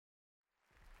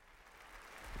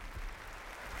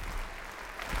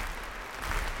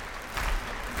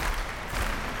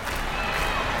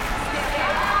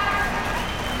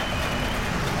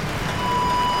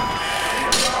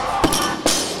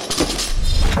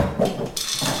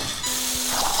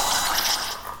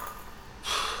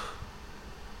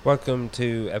Welcome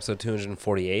to episode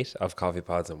 248 of Coffee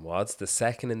Pods and Wads, the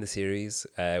second in the series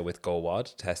with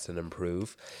GoWad, Test and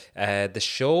Improve. The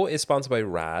show is sponsored by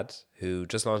RAD, who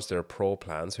just launched their Pro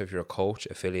plan. So if you're a coach,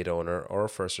 affiliate owner, or a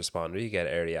first responder, you get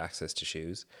early access to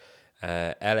shoes.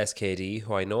 LSKD,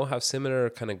 who I know have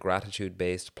similar kind of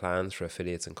gratitude-based plans for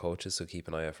affiliates and coaches, so keep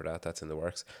an eye out for that. That's in the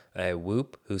works.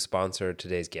 Whoop, who sponsored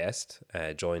today's guest,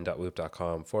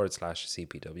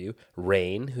 join.whoop.com/CPW.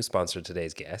 Rain, who sponsored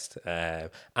today's guest,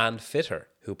 and Fitter,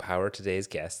 who power today's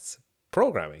guests'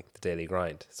 programming, the daily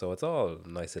grind. So it's all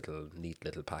nice little neat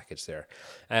little package there.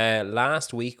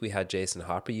 Last week we had Jason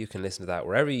Hopper. You can listen to that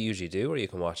wherever you usually do, or you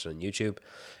can watch it on YouTube.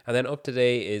 And then up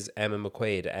today is Emma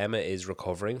McQuaid. Emma is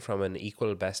recovering from an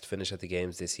equal best finish at the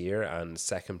games this year and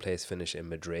second place finish in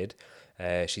Madrid.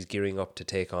 She's gearing up to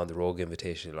take on the Rogue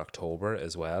Invitational in October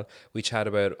as well. We chat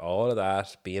about all of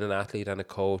that, being an athlete and a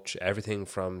coach, everything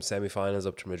from semi-finals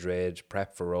up to Madrid,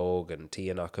 prep for Rogue and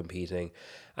Tia not competing,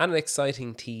 and an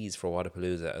exciting tease for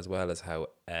Wodapalooza, as well as how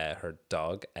her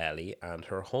dog Ellie and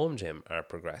her home gym are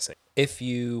progressing. If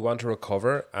you want to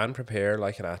recover and prepare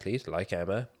like an athlete, like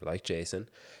Emma, like Jason,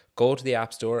 go to the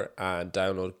App Store and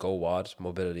download GoWad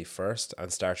Mobility First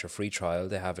and start your free trial.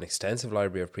 They have an extensive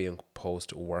library of pre and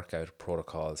post workout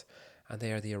protocols, and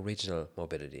they are the original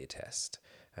mobility test.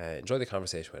 Enjoy the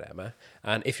conversation with Emma.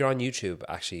 And if you're on YouTube,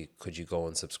 actually, could you go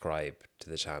and subscribe to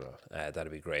the channel?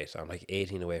 That'd be great. I'm like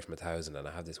 18 away from 1,000, and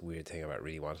I have this weird thing about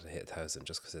really wanting to hit 1,000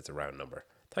 just because it's a round number.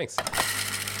 Thanks.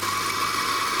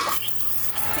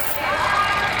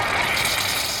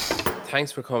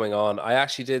 Thanks for coming on. I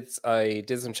did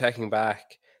some checking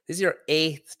back. This is your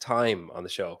 8th time on the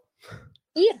show.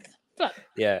 8th?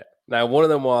 Yeah. Now, one of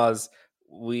them was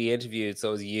we interviewed, so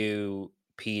it was you,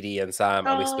 PD, and Sam,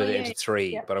 and we split it into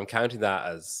 3. But I'm counting that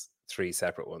as 3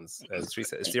 separate ones.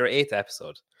 It's your 8th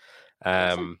episode.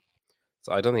 So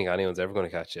I don't think anyone's ever going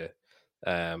to catch you.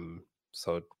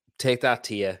 So take that,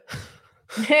 Tia.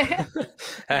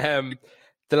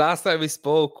 The last time we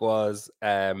spoke was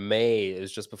May. It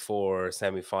was just before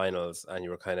semi-finals, and you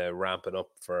were kind of ramping up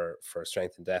for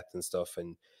strength and depth and stuff.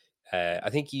 And I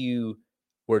think you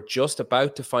were just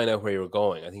about to find out where you were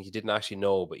going. I think you didn't actually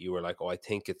know, but you were like, "Oh, I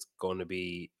think it's going to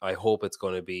be. I hope it's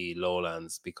going to be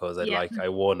Lowlands because I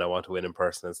won. I want to win in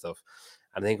person and stuff."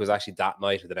 And I think it was actually that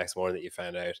night or the next morning that you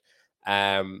found out.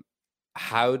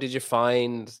 How did you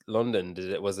find London?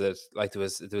 Was it like there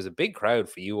was a big crowd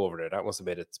for you over there? That must have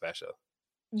made it special.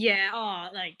 Yeah,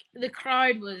 like the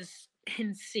crowd was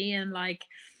insane. Like,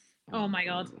 oh my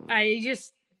god, I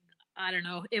don't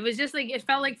know. It was just like it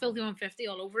felt like Filthy 150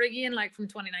 all over again, like from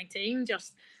 2019.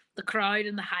 Just the crowd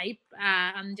and the hype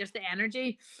and just the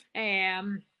energy.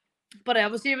 But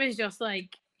obviously it was just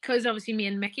like because obviously me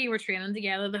and Mickey were training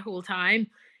together the whole time.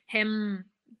 Him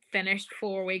finished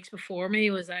 4 weeks before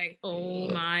me was like, oh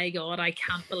my god, I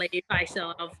can't believe I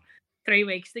still have 3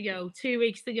 weeks to go, 2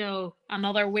 weeks to go,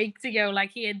 another week to go. Like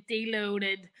he had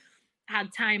deloaded,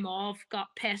 had time off,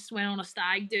 got pissed, went on a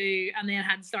stag do, and then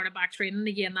had started back training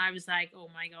again. And I was like, oh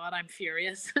my god, I'm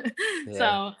furious.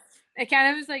 So it kind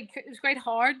of was like it was quite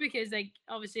hard because like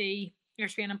obviously your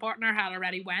training partner had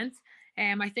already went.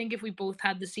 I think if we both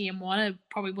had the same one, it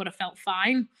probably would have felt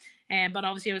fine. But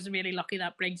obviously I was really lucky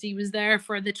that Briggsy was there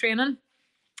for the training.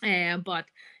 But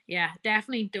yeah,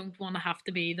 definitely don't want to have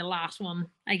to be the last one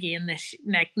again this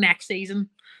next season.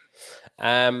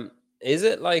 Is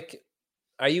it like,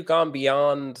 are you gone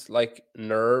beyond like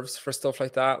nerves for stuff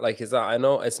like that? Like, is that, I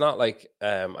know it's not like,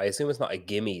 I assume it's not a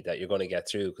gimme that you're going to get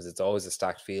through because it's always a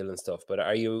stacked field and stuff, but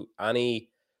are you any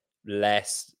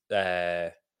less,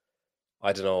 I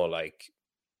don't know, like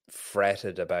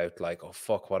fretted about like, oh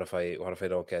fuck, what if I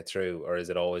don't get through? Or is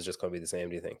it always just going to be the same,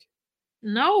 do you think?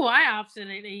 No, I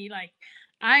absolutely like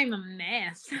I'm a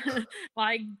mess.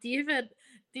 Like David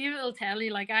will tell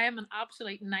you like I am an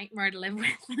absolute nightmare to live with.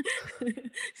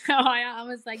 So I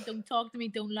am. It's like don't talk to me,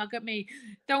 don't look at me,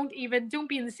 don't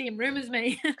be in the same room as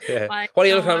me. Yeah. Like What are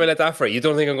you no, looking at me like that for? You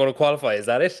don't think I'm going to qualify? Is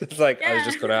that it? It's like, I was yeah.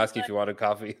 just going to ask you if you wanted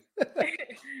coffee.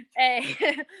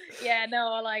 Yeah,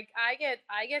 no, like I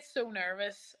get so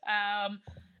nervous.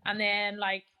 And then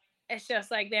like it's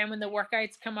just like then when the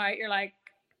workouts come out, you're like,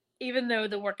 even though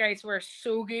the workouts were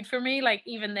so good for me, like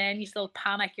even then you still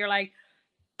panic. You're like,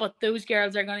 but those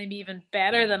girls are going to be even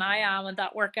better than I am in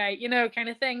that workout, kind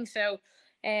of thing. So,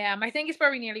 I think it's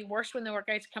probably nearly worse when the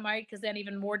workouts come out because then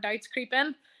even more doubts creep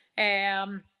in.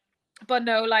 But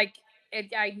no, like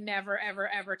I never ever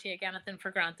ever take anything for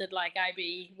granted. Like I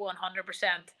be 100%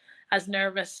 as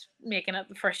nervous making it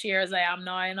the first year as I am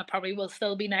now, and I probably will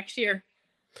still be next year.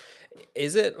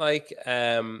 Is it like,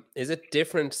 is it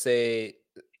different, say,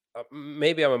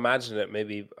 maybe I'm imagining it.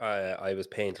 Maybe I was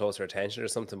paying closer attention or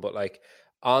something. But like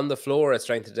on the floor at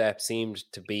Strength and Depth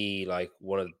seemed to be like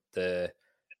one of the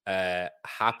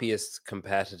happiest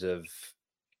competitive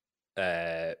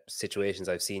situations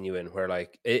I've seen you in. Where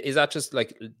like is that just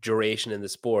like duration in the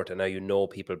sport, and now you know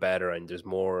people better, and there's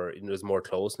more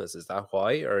closeness? Is that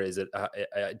why, or is it?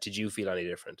 Did you feel any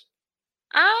different?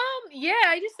 Yeah,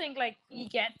 I just think like you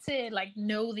get to like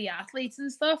know the athletes and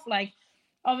stuff. Like,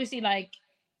 obviously, like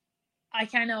I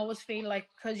kind of always feel like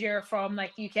because you're from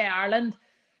like UK, Ireland,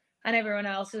 and everyone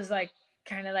else is like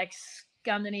kind of like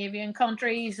Scandinavian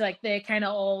countries, like they kind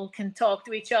of all can talk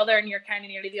to each other, and you're kind of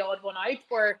nearly the odd one out.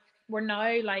 Where we're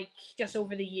now like just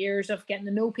over the years of getting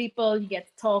to know people, you get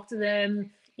to talk to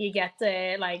them, you get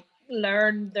to like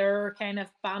learn their kind of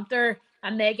banter,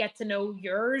 and they get to know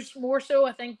yours more. So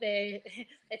I think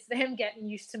it's them getting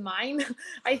used to mine.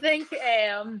 I think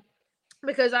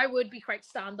because I would be quite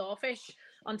standoffish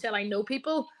until I know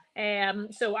people.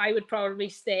 So I would probably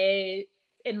stay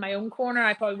in my own corner.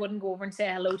 I probably wouldn't go over and say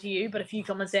hello to you, but if you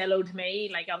come and say hello to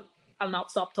me, like I'll not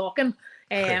stop talking.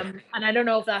 And I don't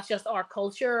know if that's just our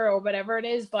culture or whatever it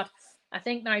is, but I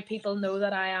think now people know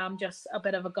that I am just a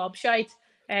bit of a gobshite.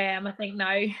 I think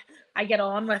now I get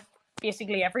on with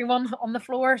basically everyone on the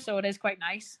floor, so it is quite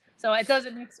nice. So it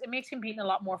makes competing a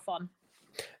lot more fun.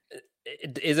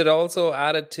 Is it also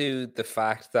added to the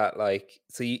fact that like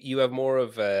so you have more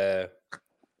of a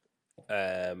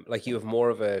like you have more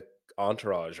of a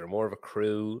entourage or more of a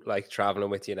crew like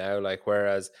traveling with you now, like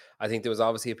whereas I think there was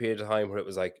obviously a period of time where it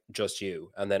was like just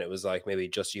you, and then it was like maybe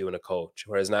just you and a coach,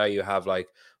 whereas now you have like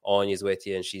Anya's with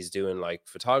you and she's doing like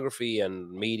photography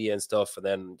and media and stuff, and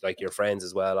then like your friends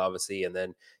as well obviously, and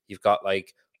then you've got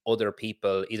like other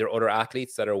people, either other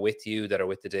athletes that are with you that are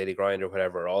with the Daily Grind or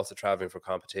whatever, are also traveling for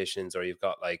competitions, or you've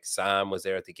got like Sam was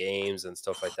there at the games and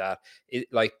stuff like that.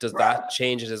 Like does that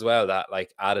change it as well, that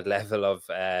like added level of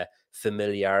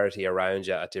familiarity around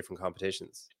you at different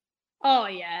competitions? Oh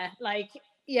yeah, like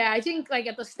yeah, I think like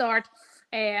at the start,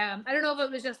 I don't know if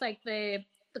it was just like the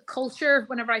culture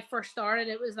whenever I first started.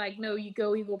 It was like, no, you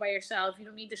go by yourself. You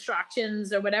don't need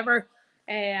distractions or whatever.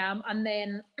 And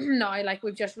then now like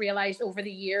we've just realized over the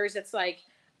years, it's like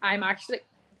I'm actually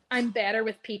I'm better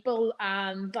with people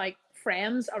and like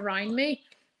friends around me.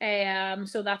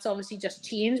 So that's obviously just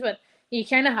changed, but you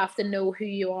kind of have to know who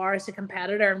you are as a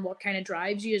competitor and what kind of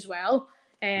drives you as well.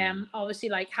 Mm. Obviously,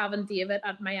 like having David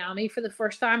at Miami for the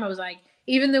first time, I was like,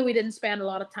 even though we didn't spend a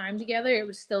lot of time together, it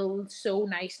was still so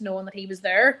nice knowing that he was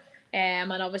there.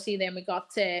 And obviously, then we got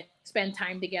to spend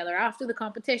time together after the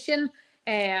competition.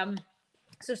 Um,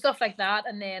 so stuff like that,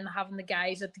 and then having the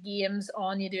guys at the games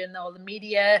on you doing all the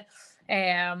media.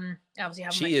 Obviously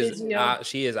having my physio.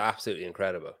 She is absolutely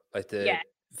incredible. Like the Yeah,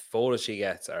 photos she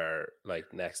gets are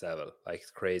like next level, like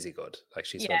crazy good. Like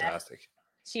she's yeah, fantastic.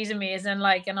 she's amazing.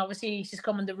 Like, and obviously she's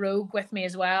coming to Rogue with me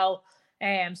as well.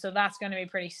 So that's going to be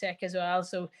pretty sick as well.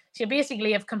 So she'll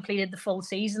basically have completed the full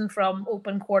season from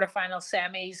open quarterfinal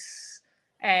semis,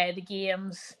 the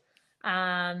games,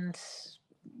 and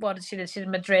what did she do? She did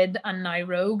Madrid and now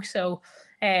Rogue. So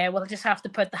we'll just have to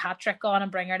put the hat trick on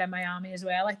and bring her to Miami as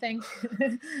well, I think.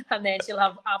 And then she'll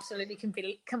have absolutely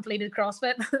completed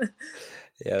CrossFit.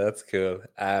 Yeah, that's cool.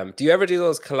 Do you ever do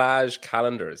those collage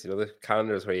calendars? You know, the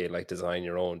calendars where you like design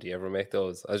your own. Do you ever make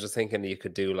those? I was just thinking you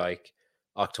could do like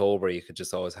October, you could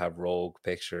just always have rogue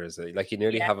pictures. Like you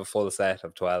nearly Yeah, have a full set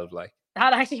of 12, like.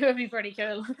 that actually would be pretty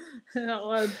cool. That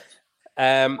would.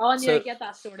 Anya, So get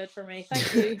that sorted for me.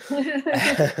 Thank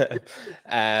you.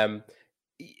 um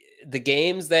the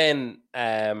games then,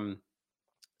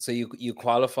 so you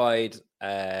qualified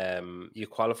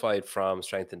from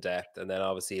Strength and Depth, and then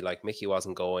obviously like Mickey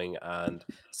wasn't going and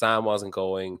Sam wasn't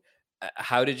going.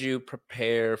 How did you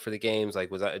prepare for the games?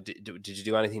 Like was that did you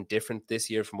do anything different this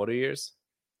year from other years?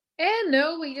 And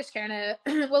no, we just kind of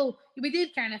well, we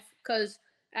did kind of because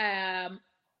um,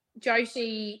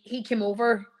 Jousey he came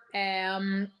over,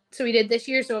 so he did this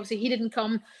year. So obviously he didn't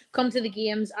come to the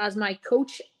games as my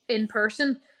coach in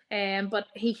person, but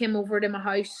he came over to my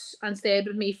house and stayed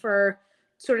with me for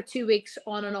sort of 2 weeks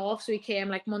on and off. So he came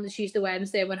like Monday, Tuesday,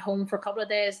 Wednesday, went home for a couple of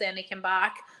days, then he came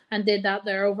back and did that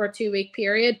there over a 2 week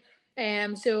period.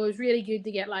 So it was really good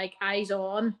to get like eyes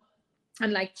on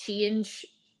and like change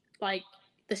like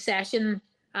the session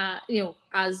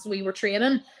as we were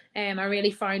training. I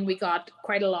really found we got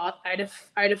quite a lot out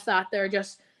of that there,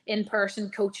 just in person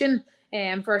coaching,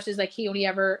 versus like he only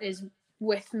ever is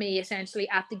with me essentially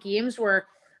at the games, where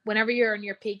whenever you're on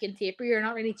your peak and taper, you're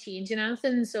not really changing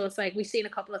anything. So it's like we've seen a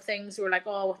couple of things, we're like,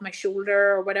 oh, with my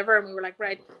shoulder or whatever, and we were like,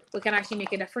 right, we can actually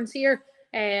make a difference here.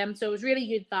 So it was really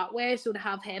good that way. So to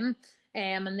have him,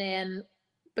 and then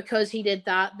because he did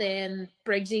that, then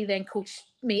Briggsy then coached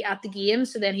me at the game,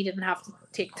 so then he didn't have to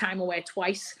take time away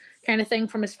twice, kind of thing,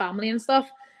 from his family and stuff.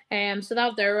 So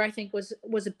that there, I think,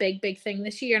 was a big thing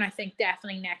this year, and I think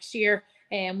definitely next year,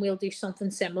 we'll do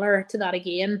something similar to that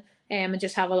again, and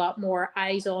just have a lot more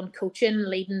eyes on coaching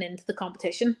leading into the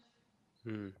competition.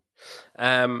 Did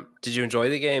you enjoy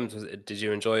the games? Did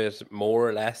you enjoy it more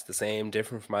or less, the same,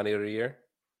 different from any other year?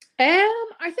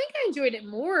 I think I enjoyed it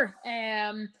more.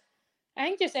 I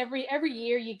think just every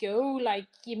year you go, like,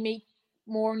 you meet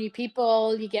more new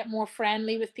people, you get more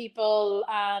friendly with people,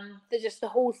 and the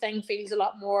whole thing feels a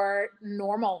lot more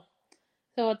normal.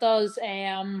 So it does.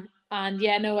 And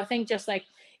yeah, no, I think just like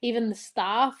even the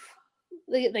staff,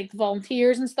 like the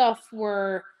volunteers and stuff,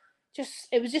 were just,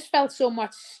 it was just felt so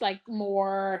much like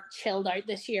more chilled out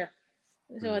this year.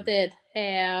 So it did.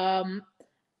 And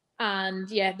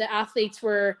yeah, the athletes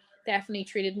were definitely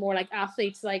treated more like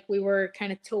athletes. Like, we were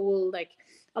kind of told like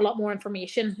a lot more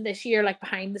information this year, like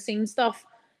behind the scenes stuff.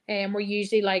 And we're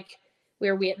usually like,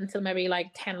 we're waiting until maybe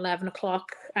like 10, 11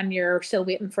 o'clock, and you're still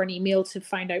waiting for an email to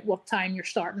find out what time you're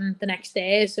starting the next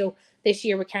day. So this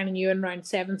year we kind of knew around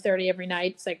 7:30 every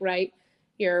night. It's like, right,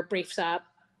 your brief's at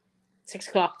 6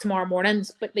 o'clock tomorrow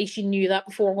mornings, but at least you knew that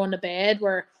before going to bed.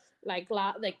 Where like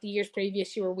the years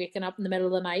previous, you were waking up in the middle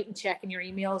of the night and checking your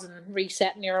emails and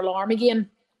resetting your alarm again.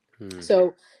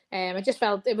 So it just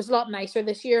felt it was a lot nicer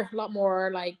this year, a lot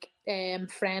more like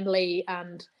friendly,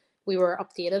 and we were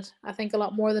updated, I think, a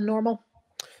lot more than normal.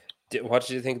 What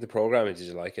did you think of the programming? Did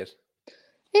you like it?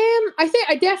 I think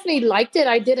I definitely liked it.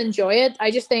 I did enjoy it. I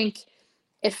just think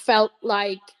it felt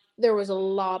like there was a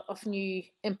lot of new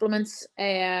implements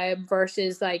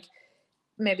versus like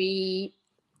maybe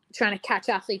trying to catch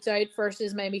athletes out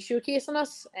versus maybe showcasing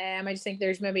us. I just think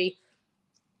there's maybe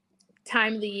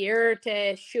time of the year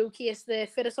to showcase the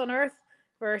fittest on earth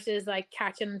versus like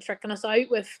catching and tricking us out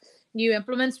with new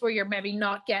implements where you're maybe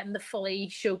not getting to fully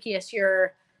showcase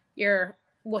your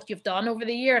what you've done over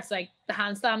the year. It's like the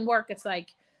handstand work. It's like,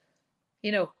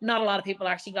 not a lot of people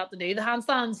actually got to do the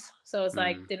handstands. So it's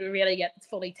like, did we really get to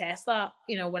fully test that?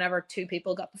 Whenever two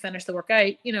people got to finish the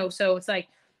workout, so it's like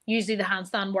usually the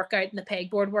handstand workout and the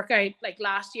pegboard workout, like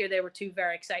last year, they were two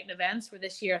very exciting events. Where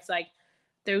this year, it's like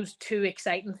those two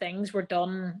exciting things were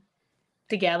done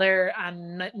together,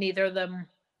 and neither of them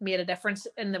made a difference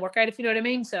in the workout, if you know what I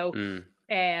mean. So,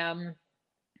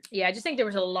 yeah, I just think there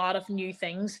was a lot of new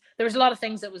things. There was a lot of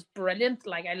things that was brilliant.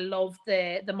 Like, I loved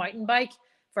the mountain bike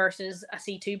versus a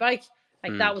C2 bike.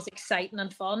 Like, that was exciting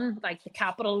and fun. Like, the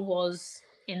Capital was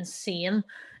insane.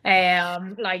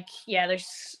 Like, yeah,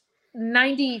 there's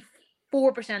 94%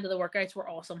 of the workouts were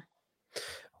awesome.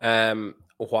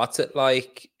 What's it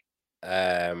like?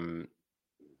 And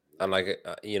like,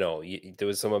 there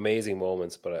was some amazing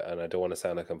moments, and I don't want to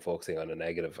sound like I'm focusing on a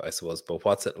negative, I suppose, but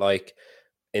what's it like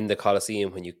in the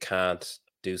Coliseum when you can't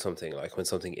do something, like when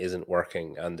something isn't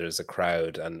working and there's a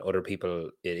crowd and other people,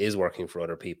 it is working for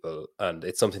other people, and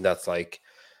it's something that's like,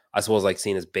 I suppose, like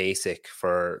seen as basic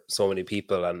for so many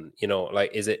people, and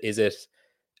like, is it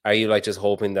are you like just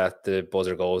hoping that the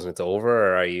buzzer goes and it's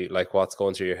over, or are you like, what's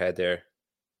going through your head there?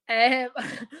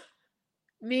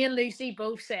 Me and Lucy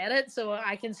both said it, so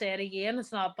I can say it again.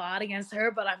 It's not bad against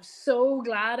her, but I'm so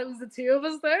glad it was the two of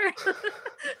us there.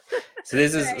 So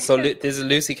this is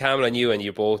Lucy Campbell and you,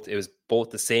 it was both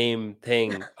the same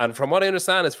thing. And from what I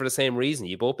understand, it's for the same reason.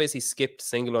 You both basically skipped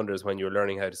single unders when you were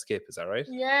learning how to skip. Is that right?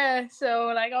 Yeah.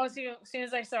 So like, obviously, as soon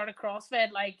as I started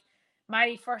CrossFit, like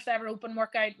my first ever open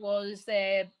workout was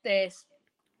the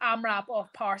AMRAP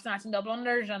of power snatch and double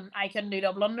unders, and I couldn't do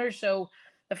double unders. So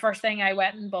the first thing I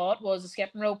went and bought was a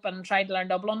skipping rope and tried to learn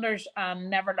double unders, and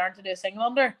never learned to do a single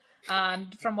under.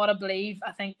 And from what I believe,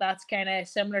 I think that's kind of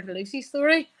similar to Lucy's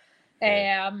story.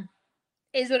 Yeah.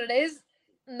 Is what it is.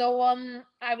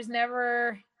 I was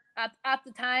never at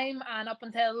the time, and up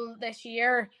until this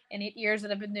year, in 8 years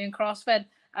that I've been doing CrossFit,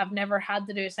 I've never had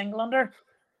to do a single under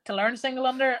to learn a single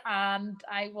under, and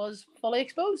I was fully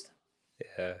exposed.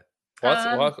 Yeah.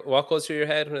 What goes through your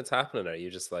head when it's happening? Are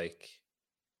you just like,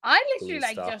 I literally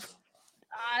please stop?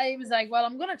 I was like, well,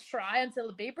 I'm gonna try until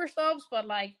the beeper stops, but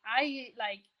like, I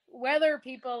like, whether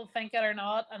people think it or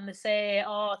not, and they say,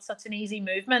 oh, it's such an easy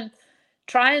movement,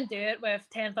 try and do it with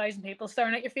 10,000 people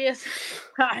staring at your face,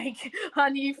 like,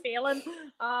 and you feeling,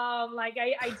 like,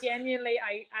 I genuinely,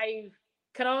 I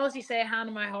can honestly say, hand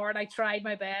on my heart, I tried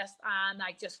my best, and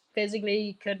I just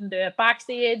physically couldn't do it.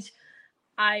 Backstage,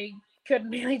 I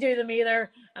couldn't really do them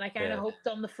either, and I kind of hoped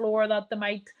on the floor that they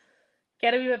might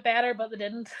get a wee bit better, but they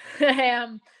didn't.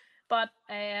 Yeah,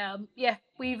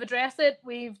 we've addressed it.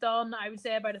 We've done, I would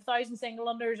say, about 1,000 single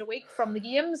unders a week from the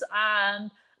games,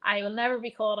 and I will never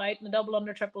be called out in a double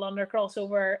under, triple under,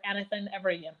 crossover, anything ever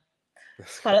again.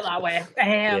 Put it that way.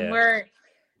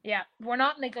 Yeah. We're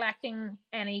not neglecting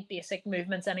any basic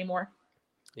movements anymore.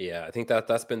 Yeah, I think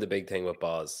that's been the big thing with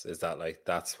Boz, is that like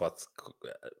that's what's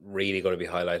really going to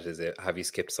be highlighted, is it, have you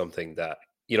skipped something that,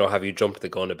 you know, have you jumped the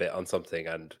gun a bit on something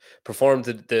and performed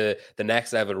the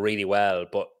next level really well,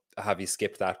 but have you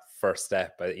skipped that first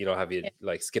step? You know, have you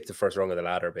like skipped the first rung of the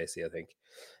ladder, basically, I think.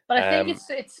 But I think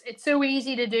it's so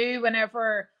easy to do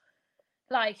whenever,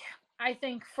 like, I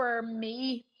think for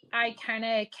me, I kind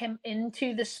of came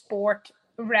into the sport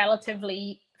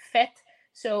relatively fit.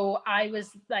 So I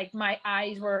was like, my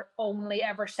eyes were only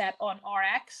ever set on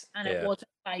RX, and it wasn't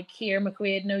like, here,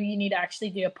 McQuaid, no, you need to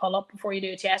actually do a pull up before you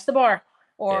do a chest to bar,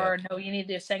 or no, you need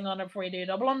to do a single under before you do a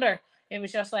double under. It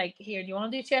was just like, here, do you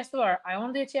want to do chest to bar? I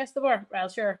want to do a chest to bar. Well,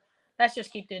 sure, let's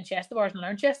just keep doing chest to bars and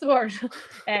learn chest to bars.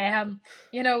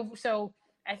 You know, so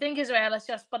I think as well, it's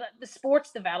just, but the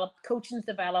sport's developed, coaching's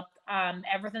developed, and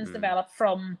everything's developed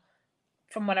from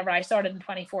whenever I started in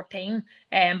 2014.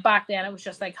 And back then it was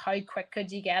just like, how quick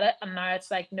could you get it? And now it's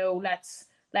like, no, let's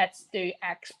do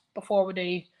X before we do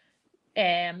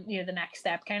you know, the next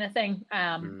step kind of thing.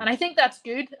 And I think that's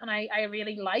good, and I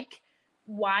really like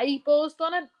why Bo's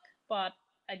done it, but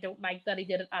I don't like that he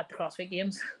did it at the CrossFit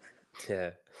Games.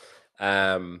 Yeah.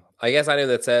 I guess anyone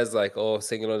that says like, oh,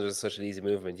 single unders is such an easy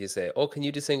movement, you say, oh, can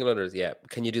you do single unders? Yeah.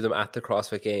 Can you do them at the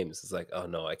CrossFit Games? It's like, oh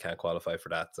no, I can't qualify for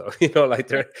that. So, you know, like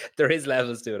there is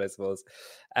levels to it, I suppose.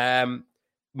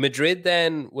 Madrid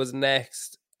then was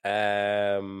next.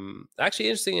 Actually,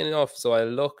 interesting enough. So I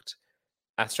looked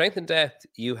at strength and depth.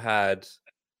 You had,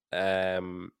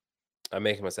 I'm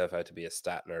making myself out to be a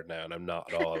stat nerd now, and I'm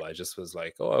not at all. I just was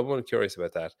like, oh, I'm curious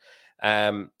about that.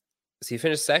 So you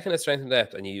finished second at strength and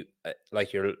depth, and you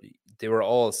they were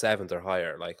all 7th or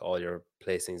higher, like all your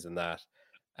placings in that.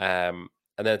 And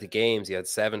then at the games, you had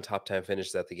 7 top 10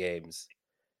 finishes at the games,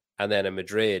 and then in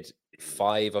Madrid,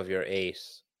 5 of your 8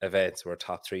 events were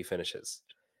top 3 finishes.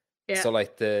 So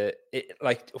like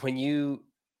when you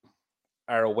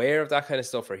are aware of that kind of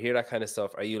stuff or hear that kind of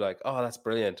stuff, are you like, oh, that's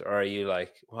brilliant, or are you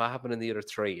like, what happened in the other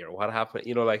 3, or what happened?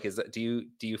 You know, like, do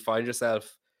you find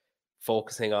yourself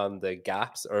focusing on the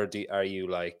gaps, or are you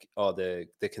like, oh, the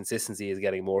consistency is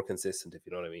getting more consistent, if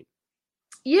you know what I mean?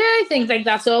 Yeah, I think like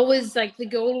that's always like the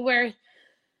goal, where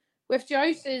with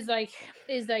Joyce is like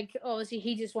obviously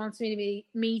he just wants me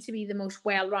to be the most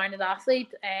well-rounded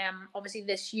athlete. Obviously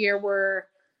this year we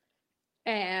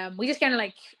just kind of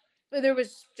like, there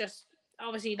was just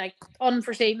obviously like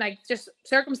unforeseen, like just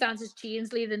circumstances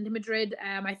changed leading into Madrid.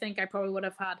 I think I probably would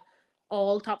have had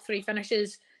all top 3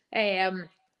 finishes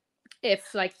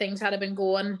if like things had been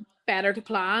going better to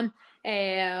plan.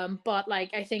 But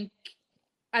like I think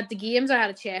at the games I had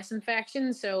a chest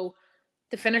infection, so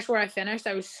to finish where I finished,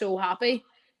 I was so happy.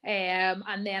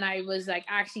 And then I was like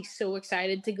actually so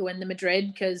excited to go into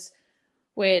Madrid, because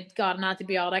we'd got an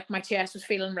antibiotic, my chest was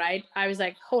feeling right. I was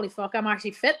like, holy fuck, I'm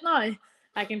actually fit now.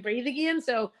 I can breathe again.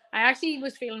 So I actually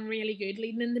was feeling really good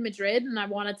leading into Madrid, and I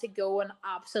wanted to go and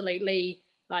absolutely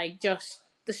like just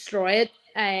destroy it.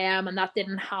 And that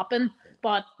didn't happen.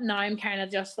 But now I'm kind of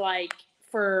just like,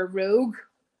 for Rogue,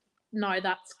 now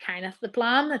that's kind of the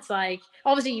plan. It's like,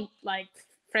 obviously, like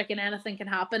freaking anything can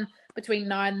happen between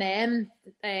now and then.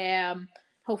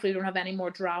 Hopefully we don't have any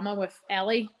more drama with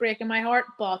Ellie breaking my heart,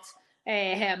 but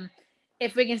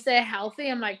if we can stay healthy,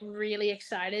 I'm like really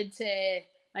excited to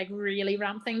like really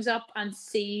ramp things up and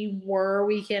see where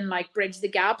we can like bridge the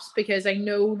gaps, because I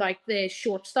know like the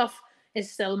short stuff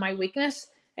is still my weakness,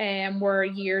 and where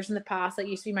years in the past that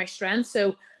used to be my strength.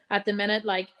 So at the minute,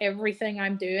 like everything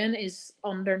I'm doing is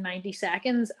under 90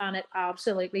 seconds, and it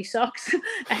absolutely sucks.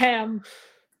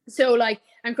 So like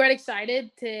I'm quite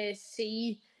excited to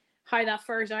see how that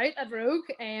fares out at Rogue,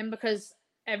 because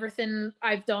everything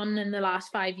I've done in the last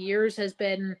 5 years has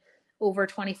been over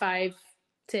 25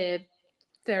 to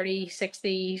 30,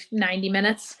 60, 90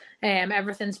 minutes.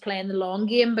 Everything's playing the long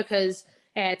game, because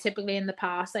typically in the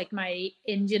past, like my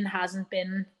engine hasn't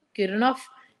been good enough.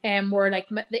 Where like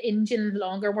the engine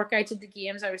longer workouts at the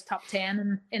games, I was top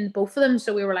 10 in both of them.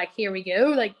 So we were like, here we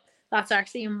go. Like that's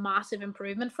actually a massive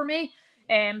improvement for me.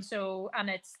 So, and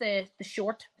it's the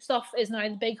short stuff is now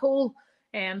the big hole.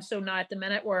 So now at the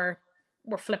minute we're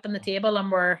flipping the table,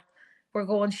 and we're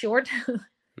going short.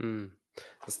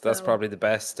 That's probably the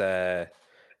best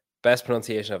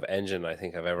pronunciation of engine I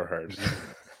think I've ever heard.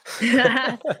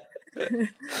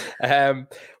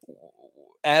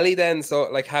 Ellie then, so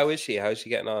like how is she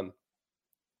getting on?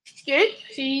 She's good.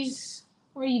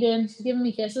 What are you doing? She's giving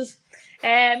me kisses.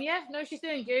 Yeah, no, she's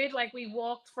doing good. Like we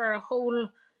walked for a whole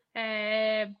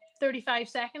 35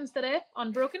 seconds today,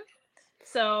 unbroken.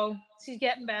 So she's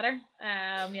getting better.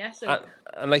 Yeah. So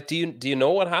And like, do you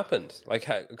know what happened? Like,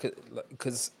 how?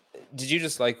 Because did you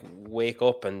just like wake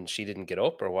up and she didn't get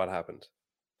up, or what happened?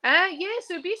 yeah,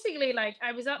 so basically, like,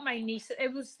 I was at my niece.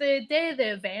 It was the day of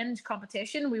the Avenge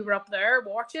competition. We were up there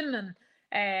watching,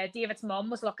 and David's mum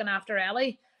was looking after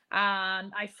Ellie,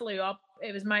 and I flew up.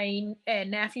 It was my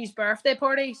nephew's birthday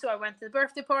party, so I went to the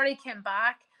birthday party, came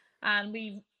back, and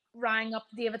we rang up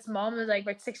David's mum. It was like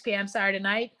about 6 p.m. Saturday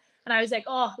night, and I was like,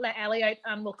 "Oh, let Ellie out,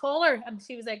 and we'll call her." And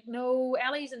she was like, "No,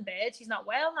 Ellie's in bed. She's not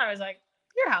well." And I was like,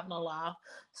 "You're having a laugh."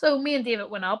 So me and David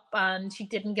went up, and she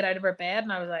didn't get out of her bed,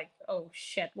 and I was like, "Oh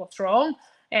shit, what's wrong?"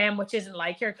 Which isn't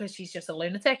like her because she's just a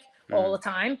lunatic all the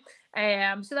time.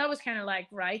 So that was kind of like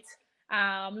right.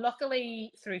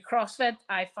 Luckily through CrossFit,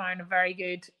 I found a very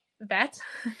good vet.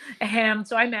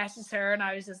 So I messaged her and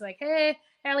I was just like, "Hey,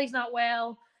 Ellie's not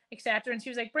well, etc." And she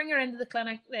was like, "Bring her into the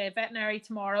clinic, the veterinary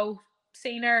tomorrow."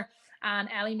 Seen her, and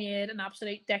Ellie made an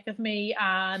absolute dick of me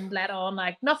and let on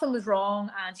like nothing was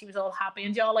wrong, and she was all happy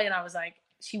and jolly. And I was like,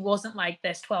 she wasn't like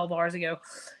this 12 hours ago.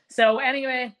 So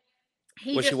anyway,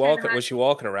 he Was she just kind of walking? had, Was she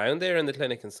walking around there in the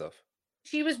clinic and stuff?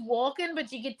 she was walking,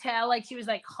 but you could tell like she was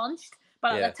like hunched,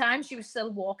 but at Yeah. the time she was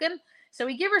still walking. So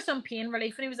he gave her some pain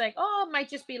relief, and he was like, "Oh, it might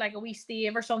just be like a wee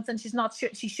stave or something." She's not.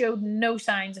 She showed no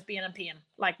signs of being in pain,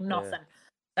 like nothing.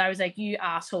 So I was like, "You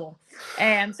asshole."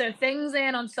 So things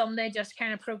then on Sunday just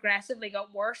kind of progressively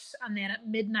got worse, and then at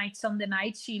midnight Sunday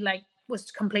night, she like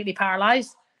was completely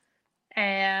paralyzed.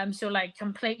 So like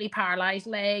completely paralyzed,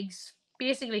 legs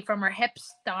basically from her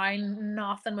hips down,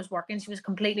 nothing was working. She was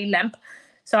completely limp.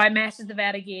 So I messaged the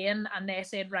vet again, and they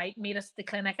said, "Right, meet us at the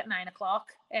clinic at 9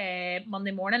 o'clock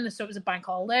Monday morning." So it was a bank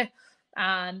holiday,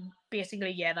 and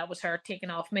basically, yeah, that was her taking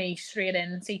off me straight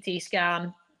in. CT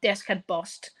scan, disc had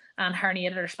bust and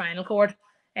herniated her spinal cord.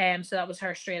 So that was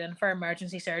her straight in for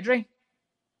emergency surgery.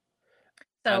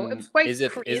 So it And was quite is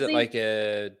it crazy. like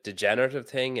a degenerative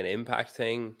thing, an impact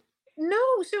thing?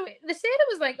 No, so they said it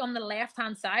was like on the left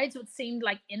hand side, so it seemed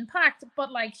like impact,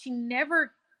 but like she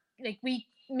never, like me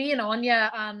and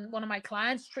Anya and one of my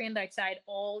clients trained outside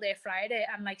all day Friday,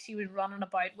 and like she was running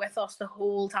about with us the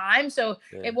whole time, so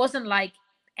Yeah. it wasn't like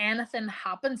anything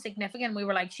happened significant. We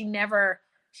were like, she never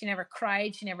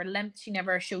cried, she never limped, she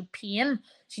never showed pain.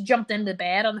 She jumped into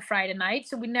bed on the Friday night,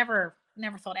 so we never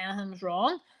thought anything was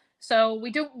wrong. So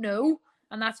we don't know,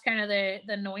 and that's kind of the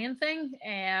annoying thing.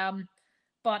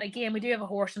 But again, we do have a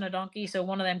horse and a donkey, so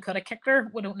one of them could have kicked her.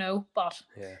 We don't know,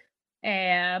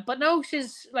 Yeah. but no,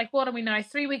 she's like, what are we now?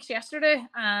 3 weeks yesterday,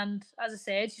 and as I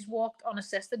said, she's walked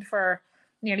unassisted for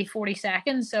nearly 40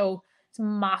 seconds. So it's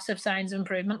massive signs of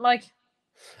improvement. Like,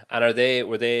 And were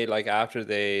they like after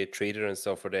they treated her and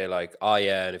stuff, were they like, oh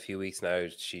yeah, in a few weeks now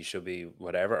she should be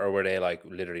whatever, or were they like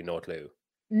literally no clue?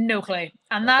 no clue.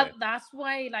 And Okay. that's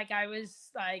why, like, I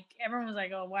was like, everyone was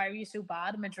like, "Oh, why are you so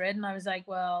bad in Madrid?" And I was like,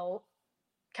 well,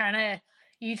 kind of,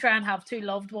 you try and have two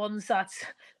loved ones that's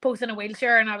both in a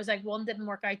wheelchair, and I was like, one didn't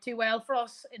work out too well for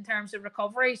us in terms of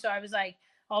recovery. So I was like,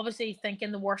 obviously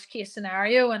thinking the worst case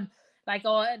scenario, and like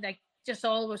all like just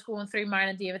all was going through mine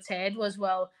and David's head was,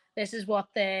 well, this is what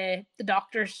the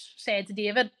doctors said to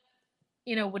David.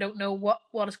 We don't know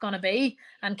what it's going to be.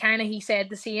 And kind of he said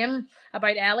the same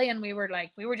about Ellie, and we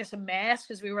were just a mess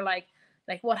because we were like,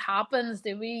 what happens?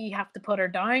 Do we have to put her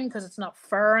down because it's not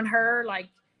fair on her, like,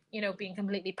 being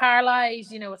completely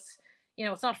paralyzed?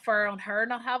 It's not fair on her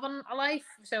not having a life.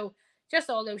 So just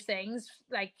all those things,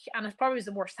 like, and it probably was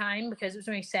the worst time because it was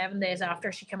only 7 days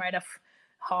after she came out of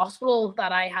hospital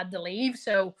that I had to leave.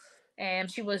 So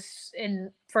she was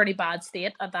in fairly bad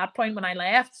state at that point when I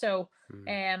left. So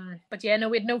but yeah, no,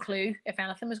 we had no clue if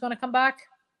anything was going to come back.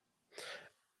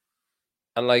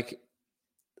 And like,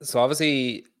 so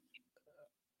obviously,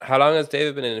 how long has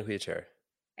David been in a wheelchair?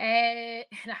 It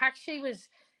actually was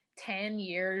 10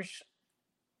 years,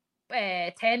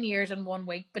 10 years and 1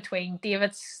 week between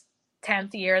David's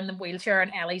 10th year in the wheelchair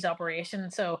and Ellie's operation.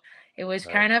 So it was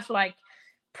Wow. kind of like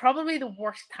probably the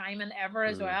worst timing ever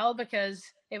as Mm. well, because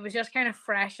it was just kind of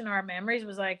fresh in our memories. It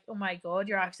was like, oh my God,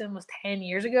 your accident was 10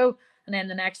 years ago. And then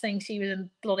the next thing, she was in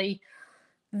bloody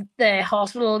the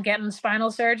hospital getting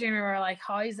spinal surgery. And we were like,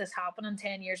 how is this happening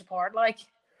 10 years apart? Like,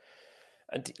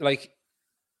 And like,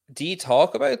 do you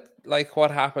talk about like what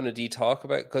happened? Or do you talk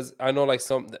about, because I know like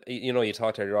you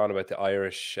talked earlier on about the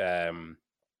Irish,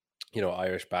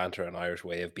 Irish banter and Irish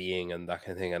way of being and that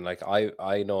kind of thing. And like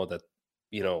I know that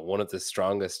one of the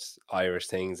strongest Irish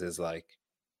things is like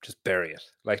just bury it,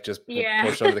 like just yeah.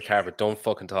 push it under the carpet. Don't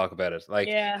fucking talk about it. Like,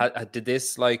 Yeah. did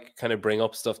this like kind of bring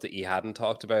up stuff that you hadn't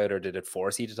talked about, or did it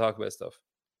force you to talk about stuff?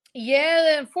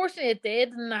 Yeah, unfortunately it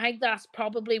did, and I think that's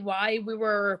probably why we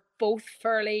were both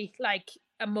fairly like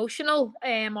emotional.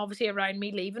 Obviously around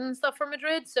me leaving and stuff for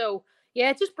Madrid. So yeah,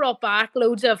 it just brought back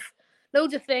loads of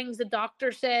things the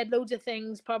doctor said, loads of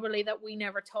things probably that we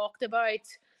never talked about.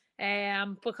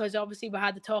 Because obviously we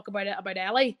had to talk about it about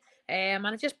Ellie. And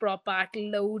it just brought back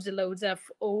loads of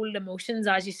old emotions,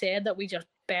 as you said, that we just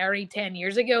buried 10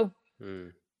 years ago. Hmm.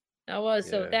 That was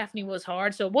so it Yeah. definitely was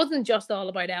hard. So it wasn't just all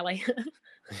about Ellie.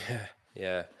 Yeah.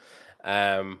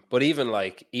 Yeah. But even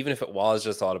if it was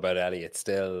just all about Ellie, it's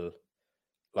still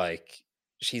like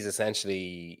she's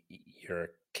essentially your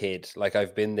kid. Like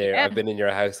I've been there, Yeah. I've been in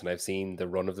your house and I've seen the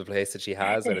run of the place that she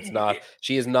has, and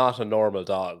she is not a normal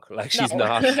dog. Like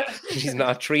No. she's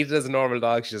not treated as a normal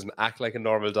dog. She doesn't act like a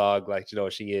normal dog. Like,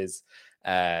 she is,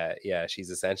 yeah, she's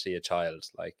essentially a child.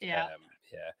 Like, Yeah.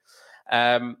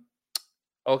 yeah.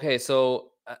 Okay,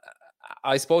 so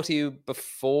I spoke to you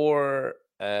before.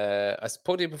 I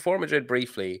spoke to you before Madrid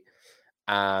briefly,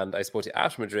 and I spoke to you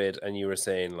after Madrid, and you were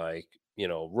saying like,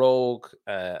 Rogue,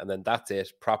 and then that's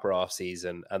it, proper off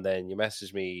season. And then you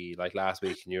messaged me like last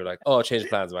week, and you were like, "Oh, change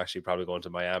plans. I'm actually probably going to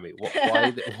Miami."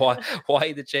 Why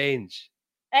the change?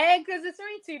 Because it's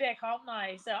only 2 day comp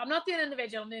now, so I'm not doing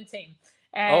individual, I'm doing team.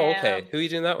 Oh, okay. Who are you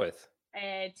doing that with?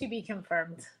 To be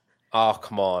confirmed. Oh,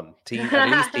 come on, at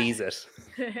least tease it.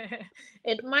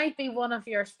 It might be one of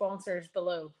your sponsors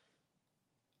below.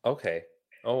 Okay.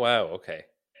 Oh wow. Okay.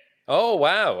 Oh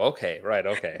wow. Okay. Right.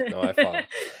 Okay. No, I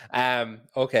follow.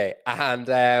 Okay.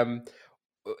 And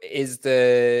is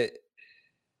the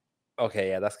okay?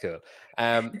 Yeah, that's cool.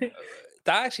 That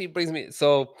actually brings me.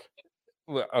 So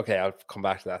okay, I'll come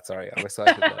back to that. Sorry, I'm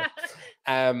excited now.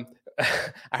 Um,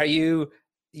 are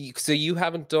so you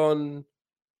haven't done?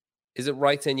 Is it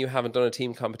right saying you haven't done a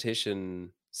team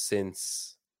competition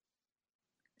since?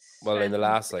 Well, in the Strength and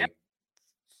last depth. like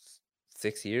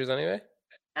 6 years, anyway.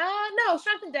 No,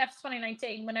 strength and depth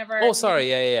 2019. Oh, Whenever Mickey. sorry.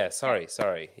 Yeah. Yeah,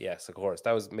 Sorry. Yes, of course.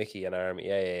 That was Mickey and Army.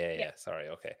 yeah, Yeah. Sorry.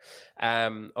 Okay.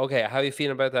 Okay. How are you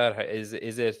feeling about that? Is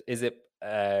it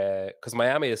because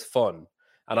Miami is fun,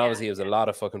 and yeah. obviously it was a lot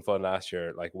of fucking fun last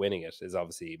year. Like winning it is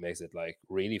obviously makes it like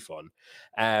really fun.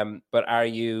 But are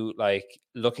you like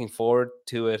looking forward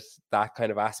to it? That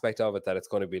kind of aspect of it, that it's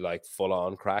going to be like full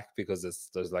on crack because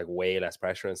there's like way less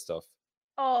pressure and stuff.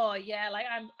 Oh yeah, like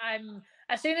I'm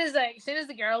as soon as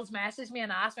the girls messaged me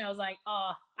and asked me, I was like,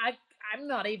 oh, I'm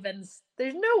not even.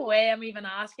 There's no way I'm even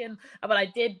asking. But I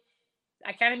did.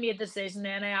 I kind of made the decision.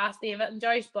 Then I asked David and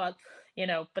Joyce, but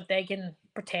but they can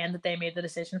pretend that they made the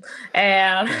decision. But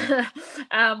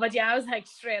yeah, I was like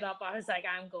straight up. I was like,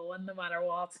 I'm going no matter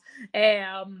what.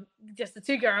 Just the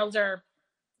two girls are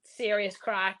serious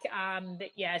crack, and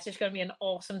yeah, it's just going to be an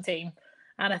awesome team.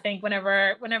 And I think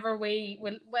whenever we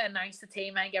announce the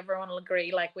team, I think everyone will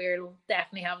agree like we'll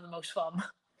definitely have the most fun.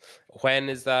 When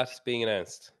is that being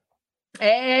announced?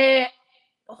 Uh,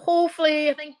 Hopefully,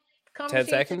 I think 10 conversation.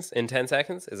 seconds? In 10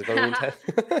 seconds? Is it going to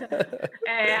be in 10?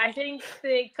 I think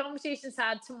the conversation's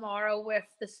had tomorrow with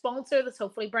the sponsor that's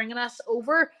hopefully bringing us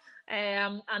over.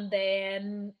 And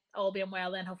then all being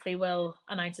well, then hopefully we'll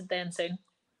announce it then soon.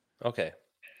 Okay.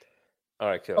 All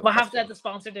right, But cool. we'll That's have to let cool. the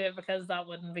sponsor do it because that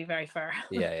wouldn't be very fair.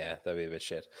 Yeah, that'd be a bit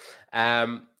shit.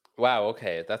 Wow,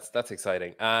 okay, that's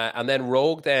exciting. And then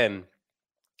Rogue, then,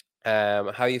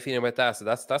 how are you feeling about that? So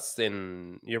that's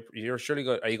in you're surely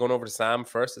going. Are you going over to Sam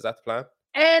first? Is that the plan?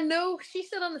 And no, she's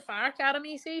still on the Fire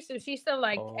Academy, see, so she's still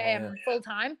like Oh yeah. full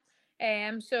time.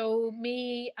 So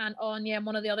me and Anya and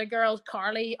one of the other girls,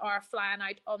 Carly, are flying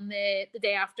out on the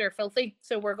day after Filthy.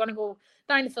 So we're gonna go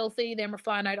down to Filthy, then we're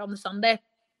flying out on the Sunday,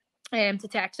 to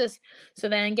Texas. So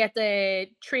then get the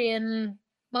train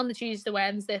Monday, Tuesday,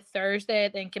 Wednesday, Thursday,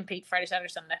 then compete Friday, Saturday,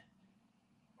 Sunday.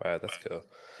 Wow, that's cool.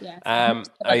 Yeah, it's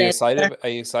fun. Are you excited? Are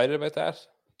you excited about that?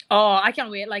 Oh, I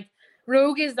can't wait. Like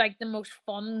Rogue is like the most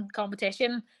fun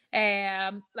competition.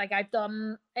 Like I've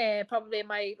done probably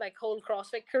my like whole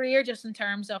CrossFit career just in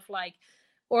terms of like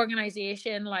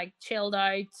organization, like chilled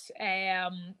out,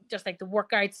 just like the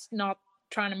workouts, not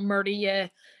trying to murder you,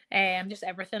 just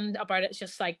everything about it's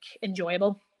just like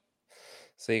enjoyable.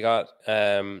 So you got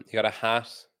a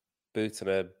hat, boots, and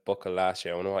a buckle last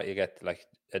year. I wonder what you get, like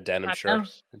a denim I know. shirt,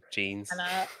 jeans, And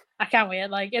I can't wait.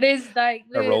 Like it is like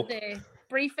a rope. the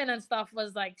briefing and stuff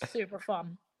was like super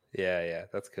fun. Yeah,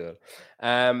 that's cool.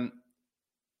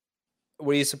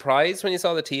 Were you surprised when you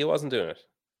saw that Tia wasn't doing it?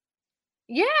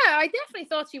 Yeah, I definitely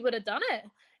thought she would have done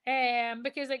it.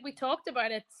 Because like we talked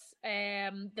about it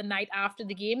the night after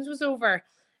the games was over.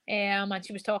 And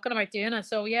she was talking about doing it.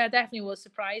 So yeah, definitely was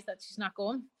surprised that she's not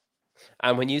going.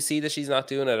 And when you see that she's not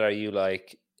doing it, are you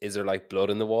like, is there like blood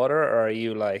in the water, or are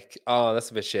you like, oh,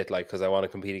 that's a bit shit, like, because I want to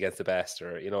compete against the best,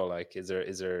 or like, is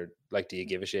there like, do you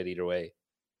give a shit either way?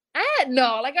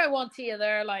 No, like I want Tia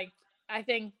there. Like I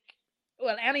think,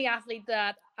 well, any athlete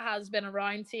that has been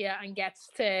around Tia and gets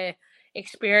to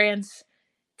experience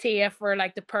Tia for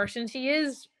like the person she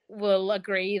is will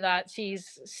agree that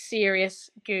she's serious,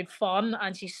 good fun,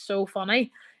 and she's so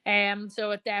funny.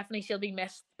 So it definitely she'll be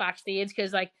missed backstage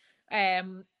because like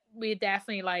we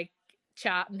definitely like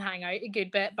chat and hang out a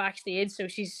good bit backstage. So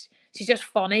she's just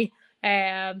funny.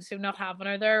 So not having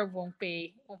her there won't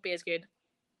be as good.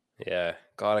 Yeah,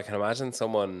 God, I can imagine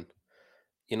someone,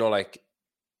 like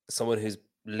someone who's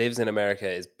lives in America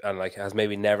is and like has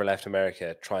maybe never left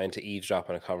America trying to eavesdrop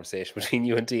on a conversation between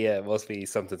you and Tia. It must be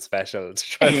something special to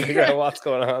try and figure out what's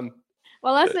going on.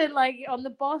 Well, that's it. Like on the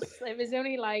bus, it was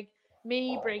only like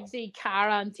me, Briggsy,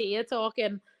 Cara, and Tia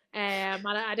talking. And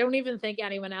I don't even think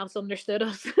anyone else understood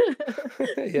us.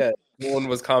 Yeah, no one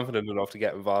was confident enough to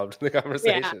get involved in the Yeah,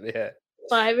 conversation. Yeah.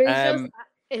 but Um,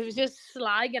 it was just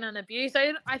slagging and abuse.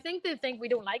 I think they think we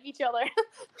don't like each other.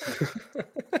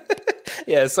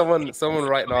 yeah, someone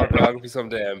write an autobiography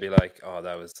someday and be like, "Oh,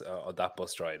 that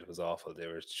bus ride was awful. They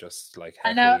were just like I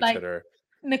heckling know, each like other."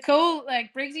 Nicole,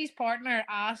 like Briggsy's partner,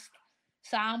 asked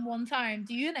Sam one time,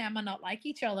 "Do you and Emma not like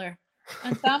each other?"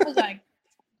 And Sam was like,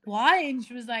 "Why?" And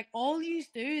she was like, "All you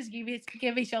do is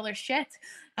give each other shit."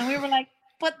 And we were like,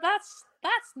 "But that's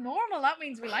normal. That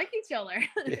means we like each other."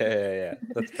 Yeah, yeah, yeah.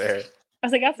 That's fair. I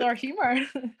was like, "That's our humor."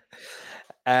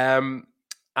 Um,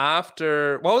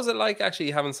 After, what was it like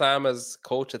actually having Sam as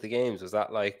coach at the games? Was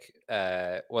that like,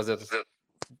 was it?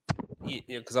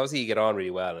 Because obviously you get on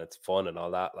really well and it's fun and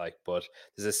all that, like, but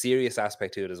there's a serious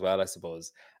aspect to it as well, I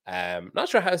suppose. Not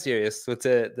sure how serious with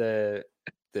the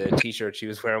t-shirt she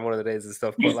was wearing one of the days and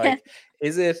stuff, but like,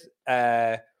 is it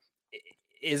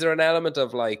is there an element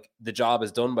of like the job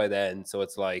is done by then, so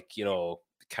it's like,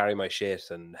 carry my shit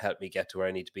and help me get to where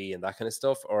I need to be and that kind of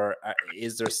stuff, or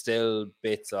is there still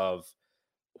bits of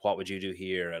what would you do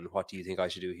here and what do you think I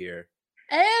should do here?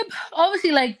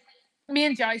 Obviously, like me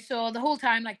and Joyce. So the whole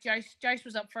time, like Joyce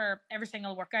was up for every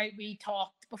single workout. We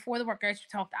talked before the workouts. We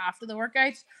talked after the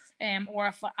workouts. Or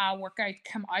if a workout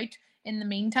come out in the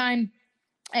meantime.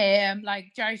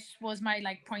 Like Joyce was my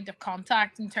like point of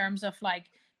contact in terms of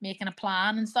like making a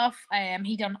plan and stuff.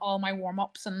 He done all my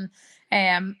warm-ups and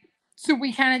so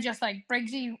we kind of just like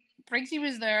Briggsy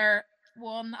was there,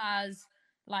 one as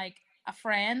like a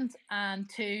friend, and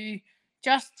two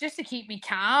just to keep me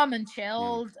calm and Mm,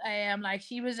 chilled. Like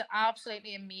she was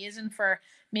absolutely amazing for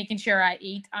making sure I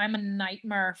eat. I'm a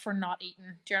nightmare for not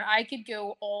eating. I could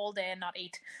go all day and not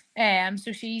eat.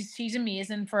 So she's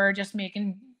amazing for just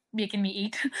making me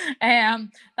eat.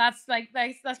 That's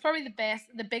probably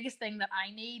the biggest thing that I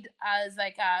need as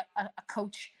like a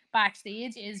coach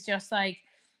backstage is just like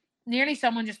nearly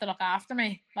someone just to look after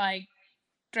me. Like,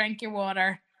 drink your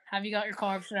water. Have you got your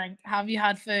carbs drink? Have you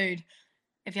had food?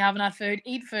 If you haven't had food,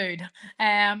 eat food.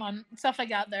 And stuff like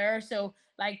that there. So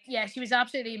like yeah, she was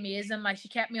absolutely amazing. Like she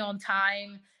kept me on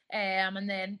time. And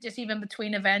then just even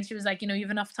between events, she was like, you have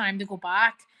enough time to go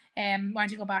back. Why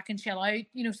don't you go back and chill out?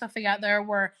 Stuff like that there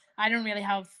where I don't really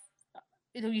have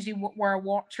you don't usually wear a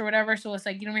watch or whatever, so it's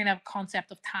like you don't really have a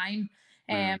concept of time.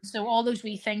 mm. So all those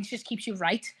wee things just keeps you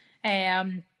right.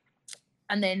 Um,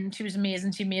 and then she was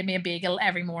amazing. She made me a bagel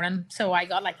every morning, so I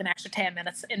got like an extra 10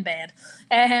 minutes in bed.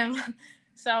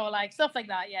 So like stuff like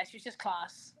that. Yeah, she was just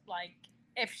class. Like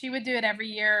if she would do it every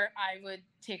year, I would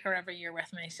take her every year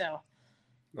with me. So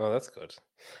Oh, that's good.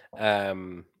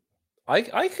 Um, I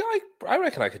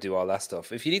reckon I could do all that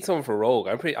stuff. If you need someone for Rogue,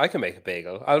 I can make a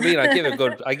bagel. I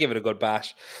give it a good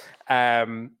bash.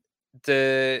 Um,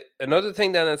 the another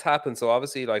thing then that's happened. So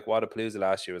obviously, like Wadapalooza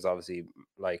last year was obviously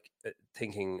like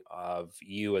thinking of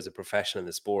you as a professional in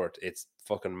the sport. It's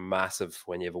fucking massive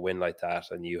when you have a win like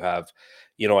that, and you have,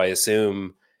 I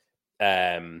assume,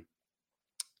 um,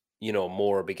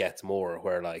 more begets more,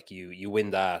 where like you win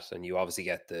that and you obviously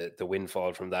get the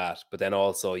windfall from that, but then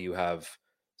also you have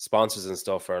sponsors and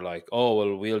stuff are like, oh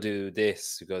well, we'll do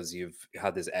this because you've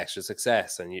had this extra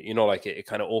success, and like it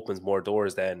kind of opens more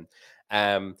doors then.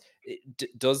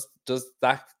 Does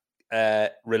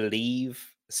that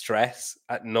relieve stress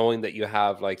at knowing that you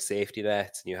have like safety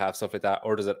nets and you have stuff like that,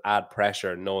 or does it add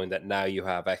pressure knowing that now you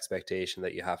have expectation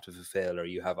that you have to fulfill, or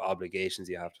you have obligations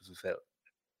you have to fulfill?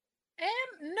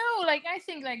 no, like I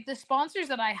think like the sponsors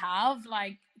that I have,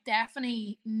 like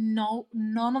definitely no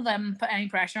none of them put any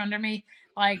pressure under me,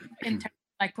 like in terms of,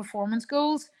 like performance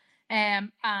goals.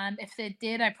 And if they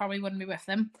did, I probably wouldn't be with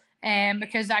them.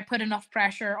 Because I put enough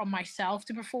pressure on myself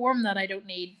to perform that I don't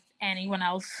need anyone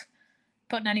else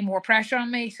putting any more pressure on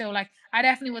me. So like I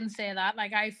definitely wouldn't say that.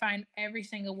 Like I find every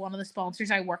single one of the sponsors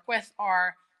I work with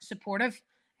are supportive.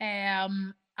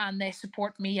 And they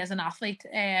support me as an athlete.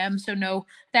 So no,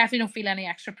 definitely don't feel any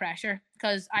extra pressure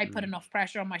because I put enough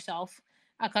pressure on myself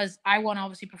because I want to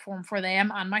obviously perform for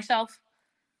them and myself.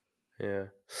 Yeah.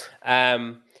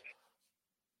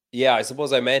 Yeah, I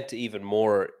suppose I meant even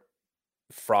more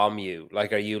from you.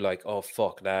 Like, are you like, oh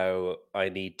fuck, now I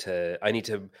need to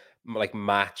like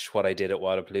match what I did at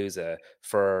Wadapalooza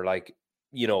for like,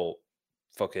 you know,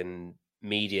 fucking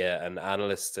media and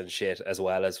analysts and shit, as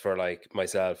well as for like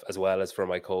myself, as well as for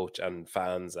my coach and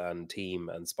fans and team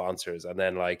and sponsors. And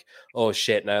then like, oh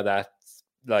shit, now that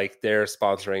like they're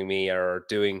sponsoring me or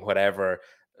doing whatever,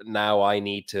 now I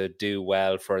need to do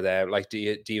well for them. Like, do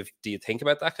you think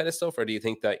about that kind of stuff, or do you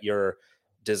think that your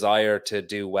desire to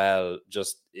do well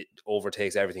just it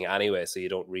overtakes everything anyway, so you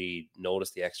don't really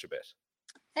notice the extra bit?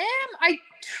 I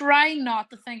try not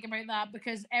to think about that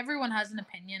because everyone has an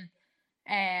opinion.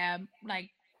 Like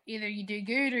either you do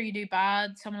good or you do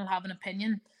bad, someone will have an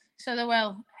opinion. So they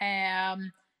will.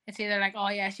 It's either like, oh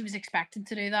yeah, she was expected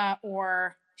to do that,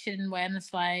 or she didn't win.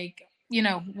 It's like,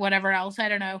 whatever else. I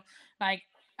don't know. Like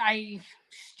I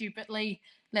stupidly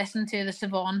listened to the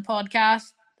Savon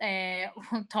podcast,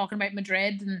 talking about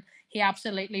Madrid, and he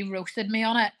absolutely roasted me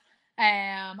on it.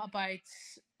 About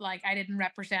like I didn't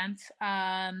represent,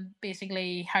 and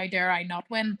basically how dare I not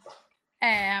win.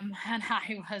 And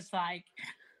I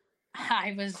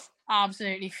was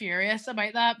absolutely furious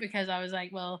about that because I was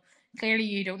like, well, clearly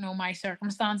you don't know my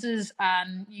circumstances,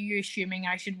 and you assuming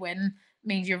I should win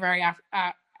means you're very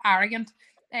arrogant.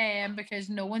 Because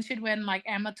no one should win. Like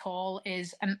Emma Tall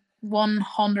is an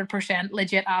 100%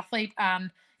 legit athlete, and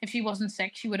if she wasn't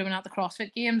sick, she would have been at the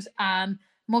CrossFit Games, and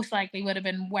most likely would have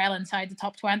been well inside the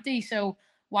top 20. So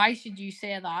why should you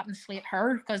say that and slate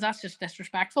her? Because that's just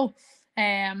disrespectful.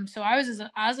 So I was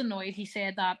as annoyed he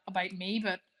said that about me,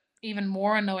 but even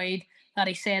more annoyed that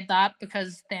he said that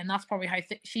because then that's probably how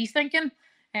she's thinking.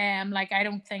 Like I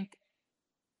don't think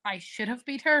I should have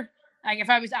beat her. Like if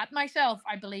I was at myself,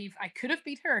 I believe I could have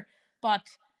beat her, but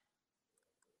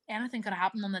anything could have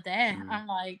happened on the day. I'm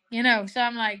like, so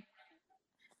I'm like,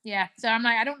 yeah. So I'm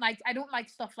like, I don't like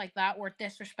stuff like that where it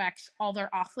disrespects other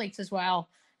athletes as well,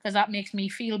 because that makes me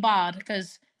feel bad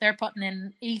because they're putting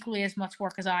in equally as much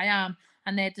work as I am,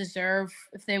 and they deserve,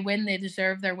 if they win, they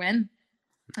deserve their win,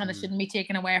 and it shouldn't be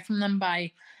taken away from them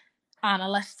by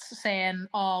analysts saying,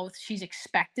 "Oh, she's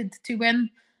expected to win."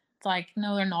 It's like,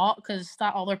 no, they're not, because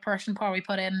that other person probably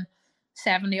put in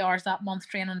 70 hours that month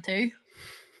training too.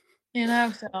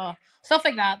 So stuff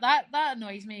like that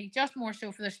annoys me. Just more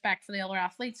so for the respect for the other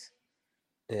athletes.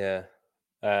 Yeah.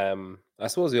 I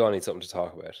suppose we all need something to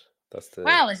talk about. That's the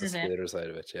Well, this is that's it. the other side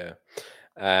of it, yeah.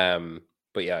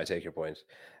 But yeah, I take your point.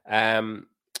 Um,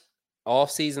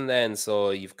 Off season then, so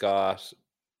you've got,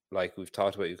 like we've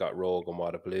talked about, you've got Rogue and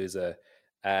Wadapalooza.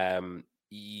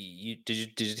 Did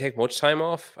you take much time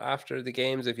off after the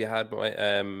games if you had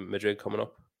Madrid coming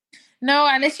up? No,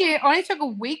 and this year I only took a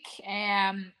week.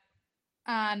 And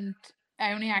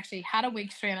I only actually had a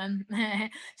week's training.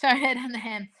 So I did, and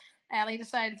then Ellie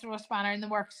decided to throw a spanner in the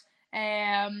works.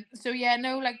 So yeah,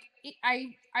 no, like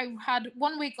I had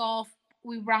 1 week off.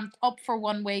 We ramped up for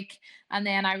 1 week, and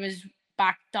then I was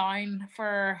back down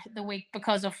for the week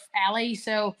because of Ellie.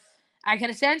 So I could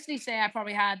essentially say I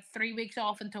probably had 3 weeks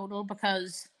off in total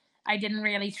because I didn't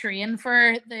really train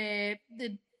for the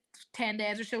 10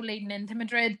 days or so leading into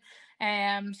Madrid.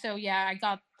 So yeah, I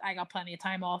got plenty of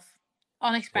time off. Yeah.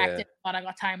 Unexpected, but I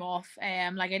got time off.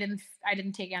 Like I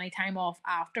didn't take any time off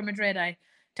after Madrid. I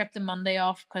took the Monday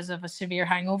off because of a severe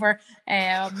hangover.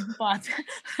 But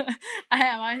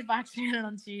I was back training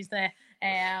on Tuesday.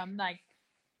 Like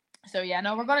so yeah,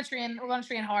 no, we're gonna train. We're gonna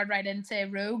train hard right into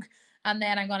Rogue, and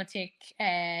then I'm gonna take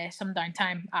some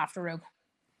downtime after Rogue.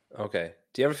 Okay.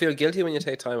 Do you ever feel guilty when you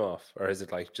take time off, or is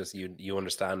it like just you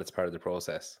understand it's part of the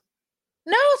process?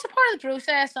 No, it's a part of the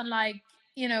process, and like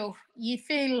you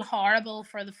feel horrible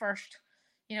for the first.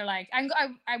 Like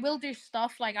I will do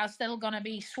stuff like I'm still gonna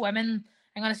be swimming.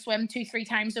 I'm gonna swim 2-3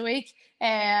 times a week.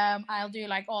 I'll do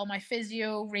like all my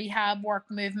physio, rehab work,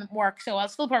 movement work. So I'll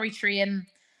still probably train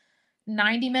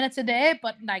 90 minutes a day,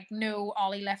 but like no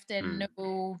ollie lifting,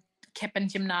 no kipping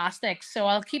gymnastics. So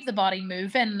I'll keep the body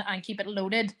moving and keep it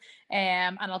loaded.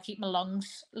 And I'll keep my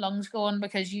lungs going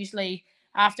because usually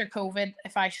after COVID,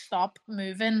 if I stop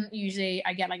moving, usually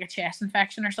I get like a chest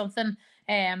infection or something.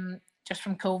 Just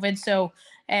from COVID. So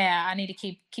I need to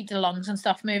keep the lungs and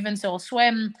stuff moving. So I'll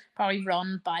swim, probably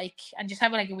run, bike, and just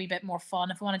have like a wee bit more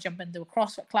fun. If I want to jump into a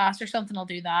CrossFit class or something, I'll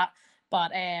do that. But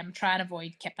try and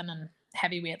avoid kipping and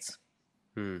heavy weights.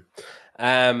 Hmm.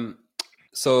 Um,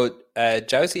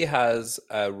 Jousey has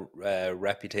a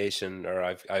reputation, or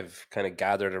I've kind of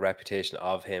gathered a reputation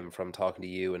of him from talking to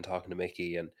you and talking to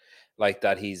Mickey, and like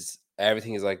that he's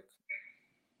everything is like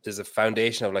there's a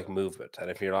foundation of like movement, and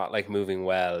if you're not like moving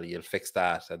well, you'll fix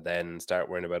that and then start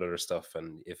worrying about other stuff.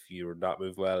 And if you're not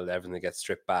moving well, everything gets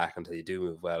stripped back until you do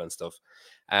move well and stuff.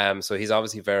 So he's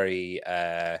obviously very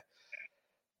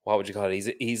what would you call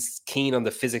it? He's keen on the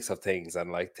physics of things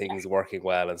and like things working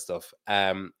well and stuff.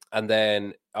 And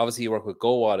then obviously you work with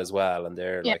GoWad as well, and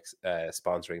they're Yeah. like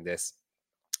sponsoring this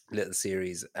little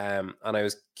series. And I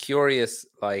was curious,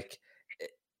 like,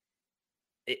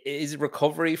 is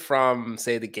recovery from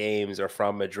say the games or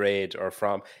from Madrid or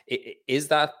from is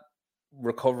that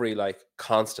recovery like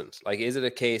constant? Like, is it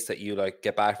a case that you like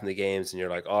get back from the games and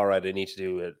you're like, all right, I need to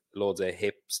do loads of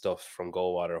hip stuff from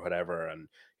GoWatt or whatever, and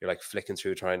you're like flicking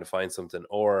through trying to find something?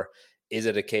 Or is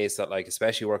it a case that like,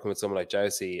 especially working with someone like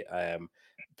Jousey,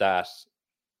 that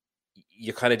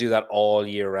you kind of do that all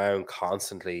year round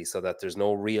constantly, so that there's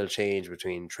no real change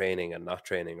between training and not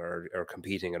training, or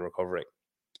competing and recovering?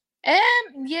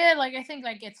 Yeah, like I think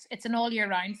like it's an all year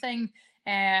round thing.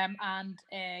 And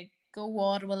Go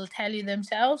Ward will tell you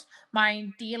themselves.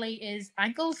 Mine daily is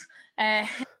ankles. My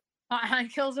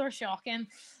ankles are shocking.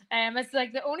 It's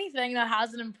like the only thing that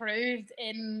hasn't improved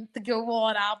in the Go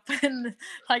Ward app in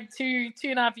like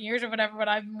 2.5 years or whatever. But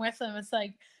I've been with them. It's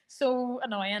like so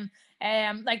annoying.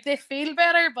 Like they feel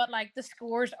better, but like the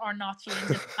scores are not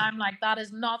changing. I'm like that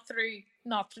is not through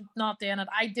not doing it.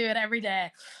 I do it every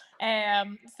day.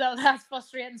 So that's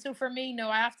frustrating. So for me, no,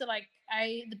 I have to like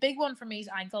the big one for me is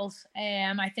ankles.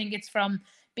 I think it's from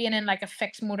being in like a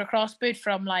fixed motocross boot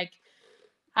from like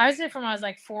I was there from I was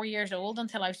like 4 years old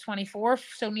until I was 24,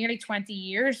 so nearly 20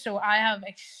 years. So I have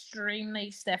extremely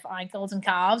stiff ankles and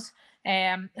calves.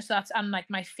 So that's and like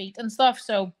my feet and stuff.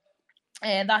 So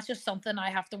that's just something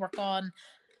I have to work on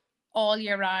all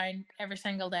year round, every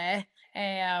single day.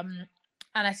 And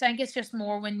I think it's just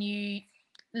more when you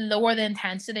lower the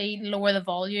intensity, lower the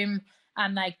volume,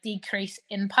 and like decrease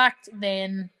impact,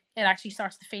 then it actually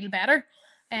starts to feel better.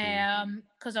 Mm.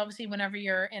 Because obviously, whenever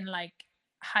you're in like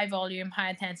high volume, high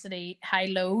intensity, high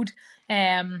load,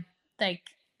 like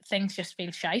things just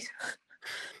feel shite.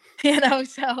 So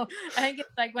I think it's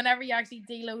like whenever you actually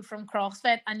deload from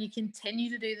CrossFit and you continue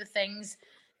to do the things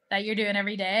that you're doing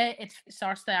every day, it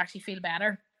starts to actually feel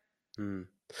better. Mm.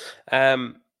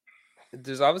 Um,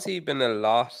 there's obviously been a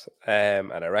lot,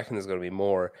 and I reckon there's going to be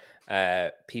more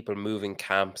people moving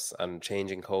camps and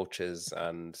changing coaches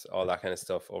and all that kind of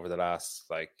stuff over the last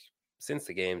like since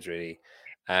the games really.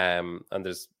 And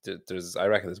there's I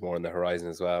reckon there's more on the horizon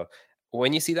as well.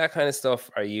 When you see that kind of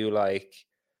stuff, are you like,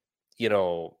 you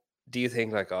know, do you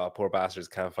think like, oh, poor bastards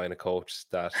can't find a coach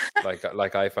that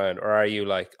like I found, or are you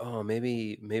like, oh,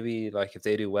 maybe like if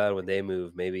they do well when they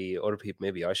move, maybe other people,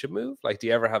 maybe I should move? Like, do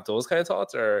you ever have those kind of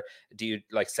thoughts, or do you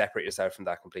like separate yourself from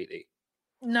that completely?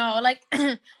 No, like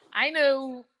I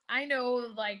know,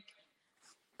 like,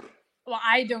 well,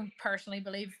 I don't personally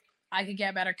believe I could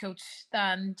get a better coach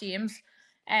than James.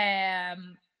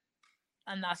 Um,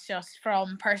 and that's just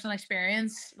from personal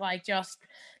experience, like just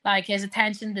like his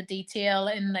attention to detail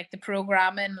in like the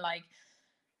programming, like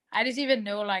I just even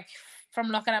know like from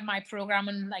looking at my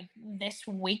programming like this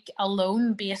week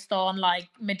alone based on like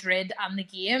Madrid and the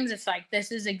games, it's like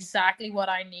this is exactly what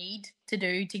I need to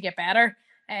do to get better.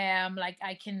 Like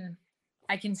I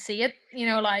can see it,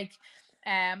 like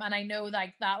and I know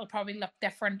like that will probably look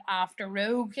different after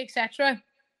Rogue, etc.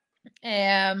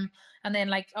 And then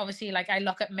like obviously like I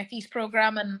look at Mickey's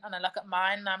program and I look at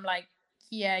mine and I'm like,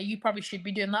 yeah, you probably should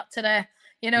be doing that today.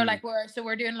 Hmm. Like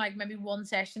we're doing like maybe one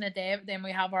session a day, but then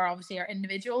we have our obviously our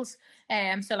individuals.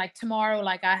 So like tomorrow,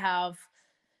 like I have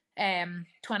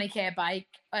 20K bike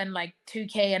and like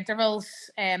 2K intervals,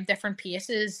 different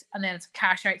paces, and then it's a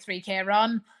cash out 3K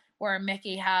run where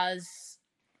Mickey has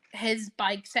his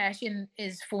bike session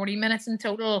is 40 minutes in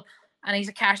total, and he's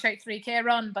a cash out 3K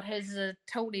run, but his is a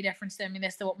totally different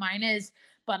stimulus to what mine is.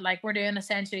 But like we're doing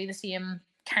essentially the same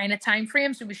kind of time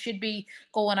frame, so we should be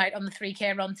going out on the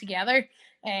 3K run together.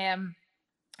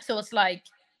 So it's like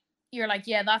you're like,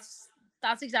 yeah, that's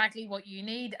exactly what you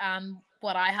need, and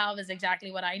what I have is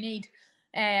exactly what I need,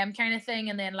 kind of thing.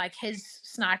 And then like his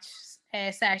snatch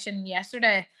session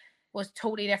yesterday was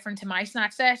totally different to my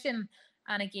snatch session,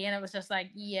 and again it was just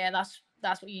like, yeah,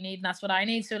 that's what you need and that's what I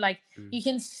need. So like Hmm. you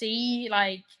can see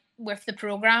like with the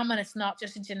program, and it's not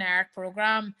just a generic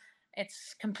program,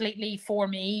 it's completely for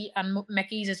me, and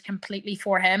Mickey's is completely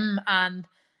for him, and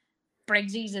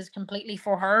Briggsy's is completely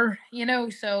for her.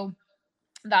 So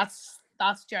that's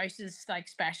Jouse's like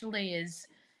specialty is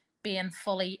being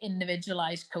fully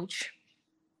individualized coach.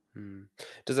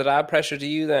 Does it add pressure to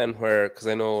you then? Where, because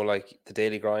I know like the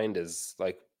Daily Grind is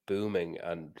like booming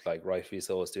and like rightfully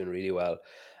so, it's doing really well.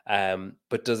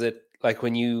 But does it, like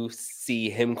when you see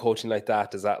him coaching like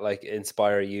that, does that like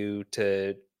inspire you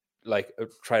to like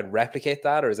try and replicate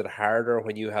that, or is it harder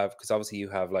when you have, because obviously you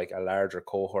have like a larger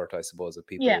cohort, I suppose, of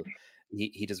Yeah. people.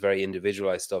 He does very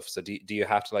individualized stuff. So do you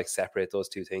have to like separate those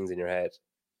two things in your head?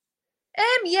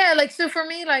 Yeah, like so for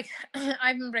me, like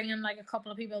I've been bringing like a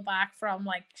couple of people back from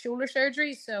like shoulder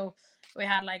surgery. So we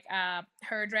had like a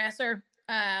hairdresser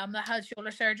that had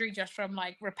shoulder surgery just from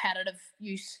like repetitive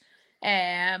use.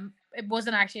 It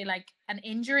wasn't actually like an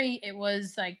injury, it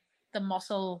was like the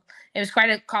muscle. It was quite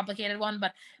a complicated one,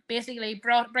 but basically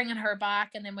bringing her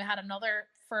back, and then we had another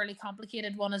fairly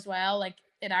complicated one as well. Like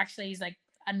it actually is like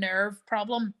a nerve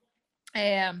problem.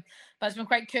 But it's been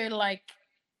quite cool, like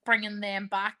bringing them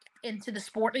back into the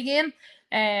sport again,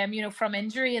 from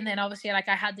injury. And then obviously, like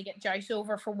I had to get Joyce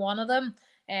over for one of them,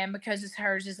 because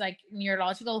hers is like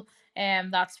neurological,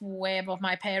 that's way above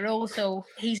my payroll. So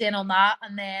he's in on that,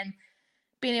 and then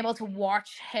being able to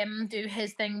watch him do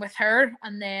his thing with her,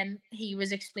 and then he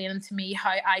was explaining to me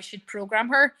how I should program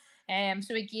her.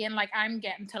 So again, like I'm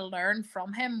getting to learn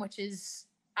from him, which is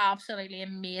absolutely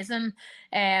amazing.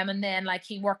 And then like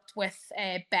he worked with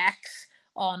Bex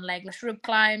on legless rope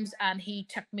climbs, and he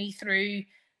took me through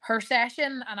her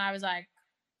session, and I was like,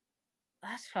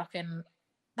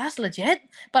 that's legit.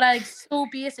 But like so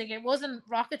basic. It wasn't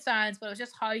rocket science, but it was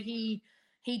just how he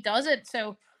does it.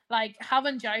 So like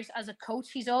having Joyce as a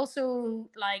coach, he's also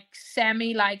like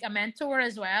semi like a mentor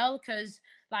as well, because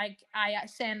like I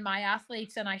send my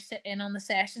athletes and I sit in on the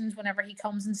sessions whenever he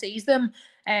comes and sees them.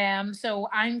 So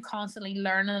I'm constantly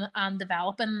learning and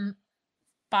developing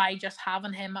by just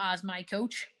having him as my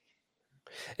coach.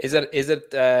 Is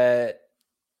it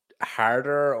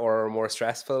harder or more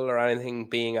stressful or anything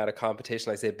being at a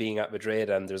competition, like say being at Madrid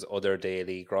and there's other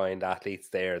Daily Grind athletes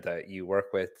there that you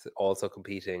work with also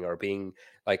competing, or being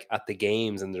like at the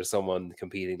games and there's someone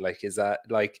competing? Like, is that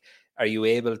like, are you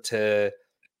able to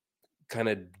kind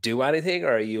of do anything,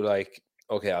 or are you like,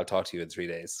 okay, I'll talk to you in 3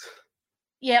 days?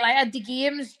 Yeah, like at the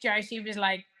games, Joyce was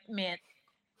like, mate,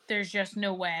 there's just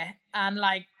no way. And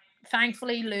like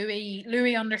thankfully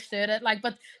Louis understood it. Like,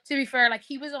 but to be fair, like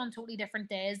he was on totally different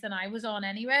days than I was on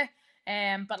anyway.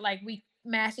 But like we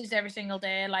messaged every single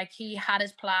day. Like he had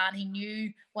his plan, he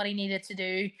knew what he needed to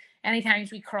do. Anytime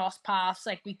we crossed paths,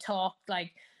 like we talked,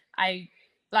 like I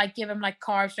like give him like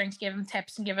carbs, drinks, give him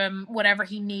tips, and give him whatever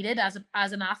he needed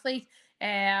as an athlete.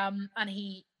 And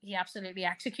he absolutely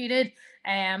executed.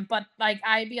 But like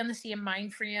I'd be on the same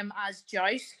mind frame as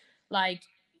Joyce. Like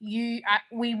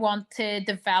we want to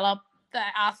develop the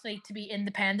athlete to be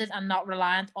independent and not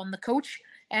reliant on the coach.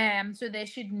 So they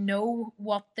should know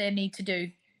what they need to do.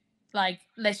 Like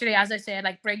literally, as I said,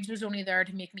 like Briggs was only there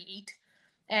to make me eat.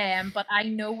 But I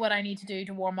know what I need to do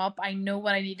to warm up. I know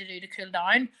what I need to do to cool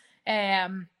down.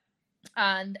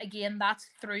 And again, that's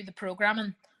through the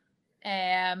programming.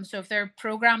 So if they're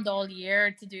programmed all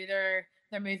year to do their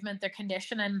movement, their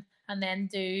conditioning, and then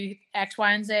do X,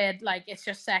 Y, and Z, like it's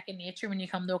just second nature when you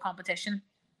come to a competition.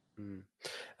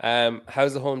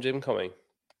 How's the home gym coming?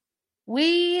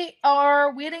 We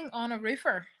are waiting on a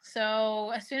roofer.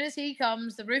 So as soon as he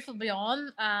comes, the roof will be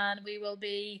on and will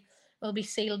be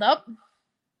sealed up.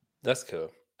 That's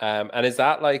cool. And is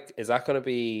that like, is that going to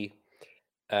be,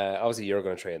 obviously you're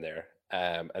going to train there,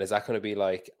 and is that going to be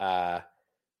like a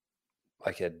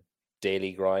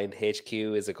Daily Grind HQ?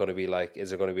 Is it going to be like,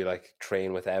 is it going to be like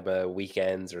train with Emma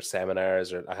weekends or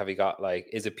seminars, or have you got like,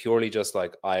 is it purely just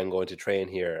like I am going to train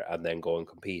here and then go and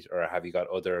compete, or have you got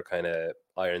other kind of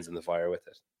irons in the fire with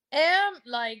it?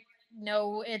 Like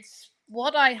no, it's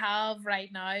what I have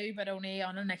right now, but only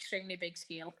on an extremely big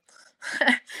scale.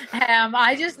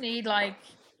 I just need like,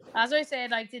 as I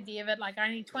said, like to David, like I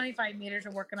need 25 meters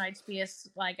of working out space.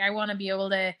 Like I want to be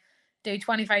able to do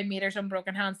 25 meters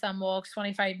unbroken handstand walks,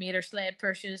 25-meter sled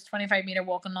pushes, 25-meter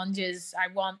walking lunges.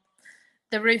 I want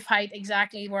the roof height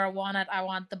exactly where I want it. I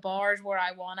want the bars where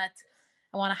I want it.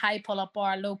 I want a high pull up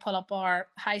bar, low pull up bar,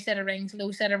 high set of rings,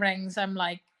 low set of rings. I'm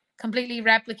like completely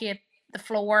replicate the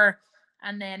floor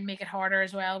and then make it harder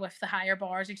as well with the higher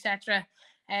bars, etc.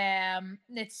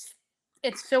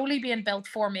 It's solely being built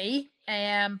for me.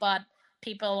 But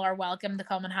people are welcome to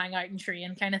come and hang out and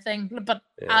train kind of thing. But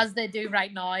Yeah. as they do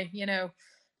right now,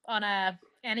 on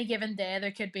any given day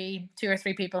there could be 2 or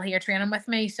 3 people here training with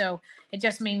me. So it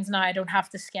just means now I don't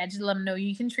have to schedule them. No,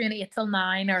 you can train 8 till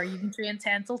 9 or you can train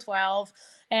 10 till 12.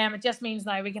 It just means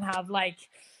now we can have like,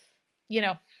 you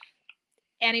know,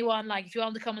 anyone, like if you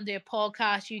want to come and do a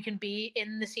podcast, you can be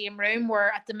in the same room.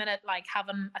 Where at the minute, like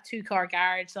having a 2-car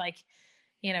garage, like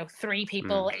 3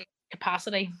 people in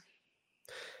capacity.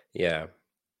 Yeah.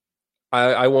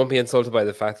 I won't be insulted by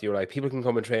the fact that you're like, people can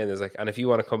come and train. There's like, and if you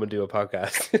want to come and do a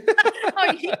podcast.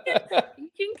 Oh, you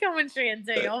can come and train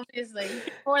too, obviously.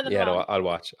 More than No, I'll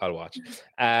watch.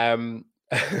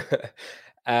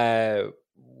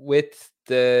 With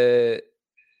the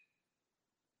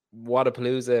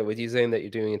Wodapalooza, with you saying that you're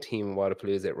doing a team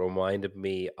Wodapalooza, it reminded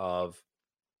me of,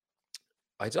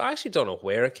 I actually don't know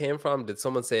where it came from. Did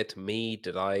someone say it to me?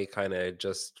 Did I kind of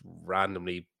just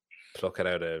randomly pluck it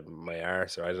out of my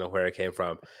arse, or I don't know where it came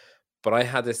from? But I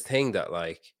had this thing that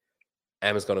like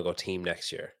Emma's going to go team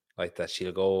next year, like that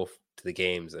she'll go to the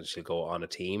games and she'll go on a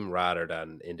team rather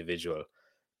than individual.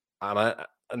 And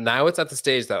now it's at the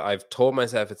stage that I've told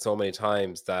myself it so many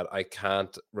times that I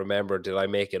can't remember, did I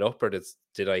make it up, or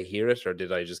did I hear it, or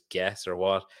did I just guess, or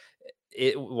what?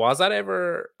 Was that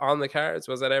ever on the cards?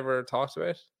 Was that ever talked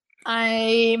about?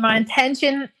 My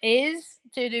intention is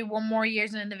to do 1 more year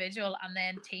as an individual and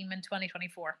then team in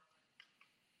 2024.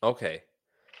 Okay.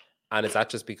 And is that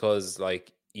just because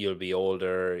like you'll be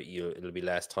older, it'll be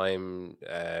less time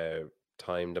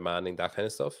demanding, that kind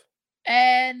of stuff?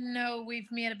 No,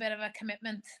 we've made a bit of a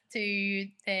commitment to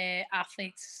the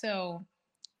athletes, so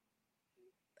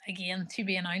again, to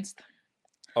be announced.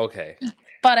 Okay.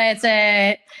 But it's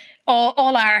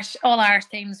all Irish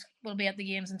teams will be at the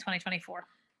games in 2024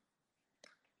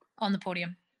 on the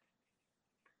podium.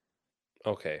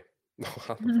 Okay.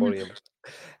 On the podium.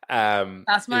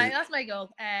 That's my goal.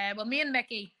 Well, me and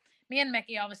Mickey,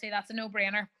 obviously that's a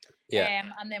no-brainer. Yeah.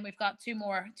 And then we've got two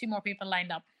more people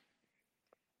lined up.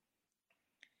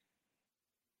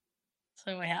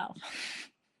 So we have.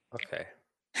 Okay.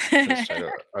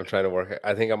 I'm trying to work.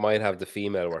 I think I might have the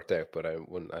female worked out, but I'm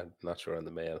not sure on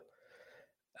the male.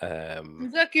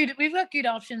 We've got good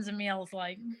options in males,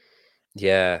 like.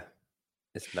 Yeah,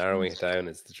 it's narrowing it down.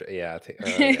 I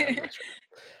think.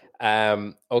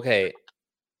 Okay.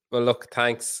 Well, look,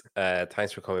 thanks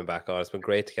for coming back on. It's been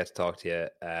great to get to talk to you.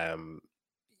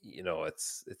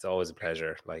 It's always a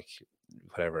pleasure. Like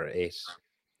whatever,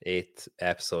 eighth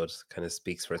episode kind of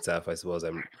speaks for itself, I suppose.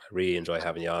 I really enjoy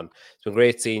having you on. It's been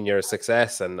great seeing your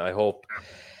success, and I hope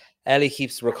Ellie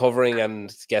keeps recovering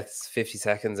and gets 50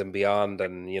 seconds and beyond.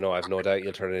 And I've no doubt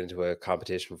you'll turn it into a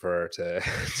competition for her to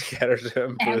get her to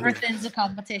improve. Everything's a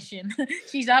competition.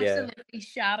 She's absolutely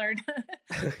shattered.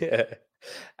 Yeah.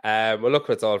 Well, look,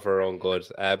 it's all for her own good.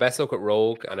 Best luck with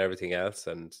Rogue and everything else,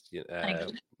 and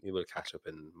we will catch up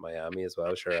in Miami as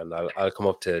well, sure. And I'll come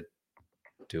up to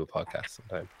do a podcast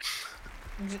sometime.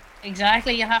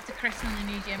 Exactly. You have to christen the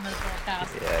new gym as a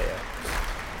podcast. Yeah.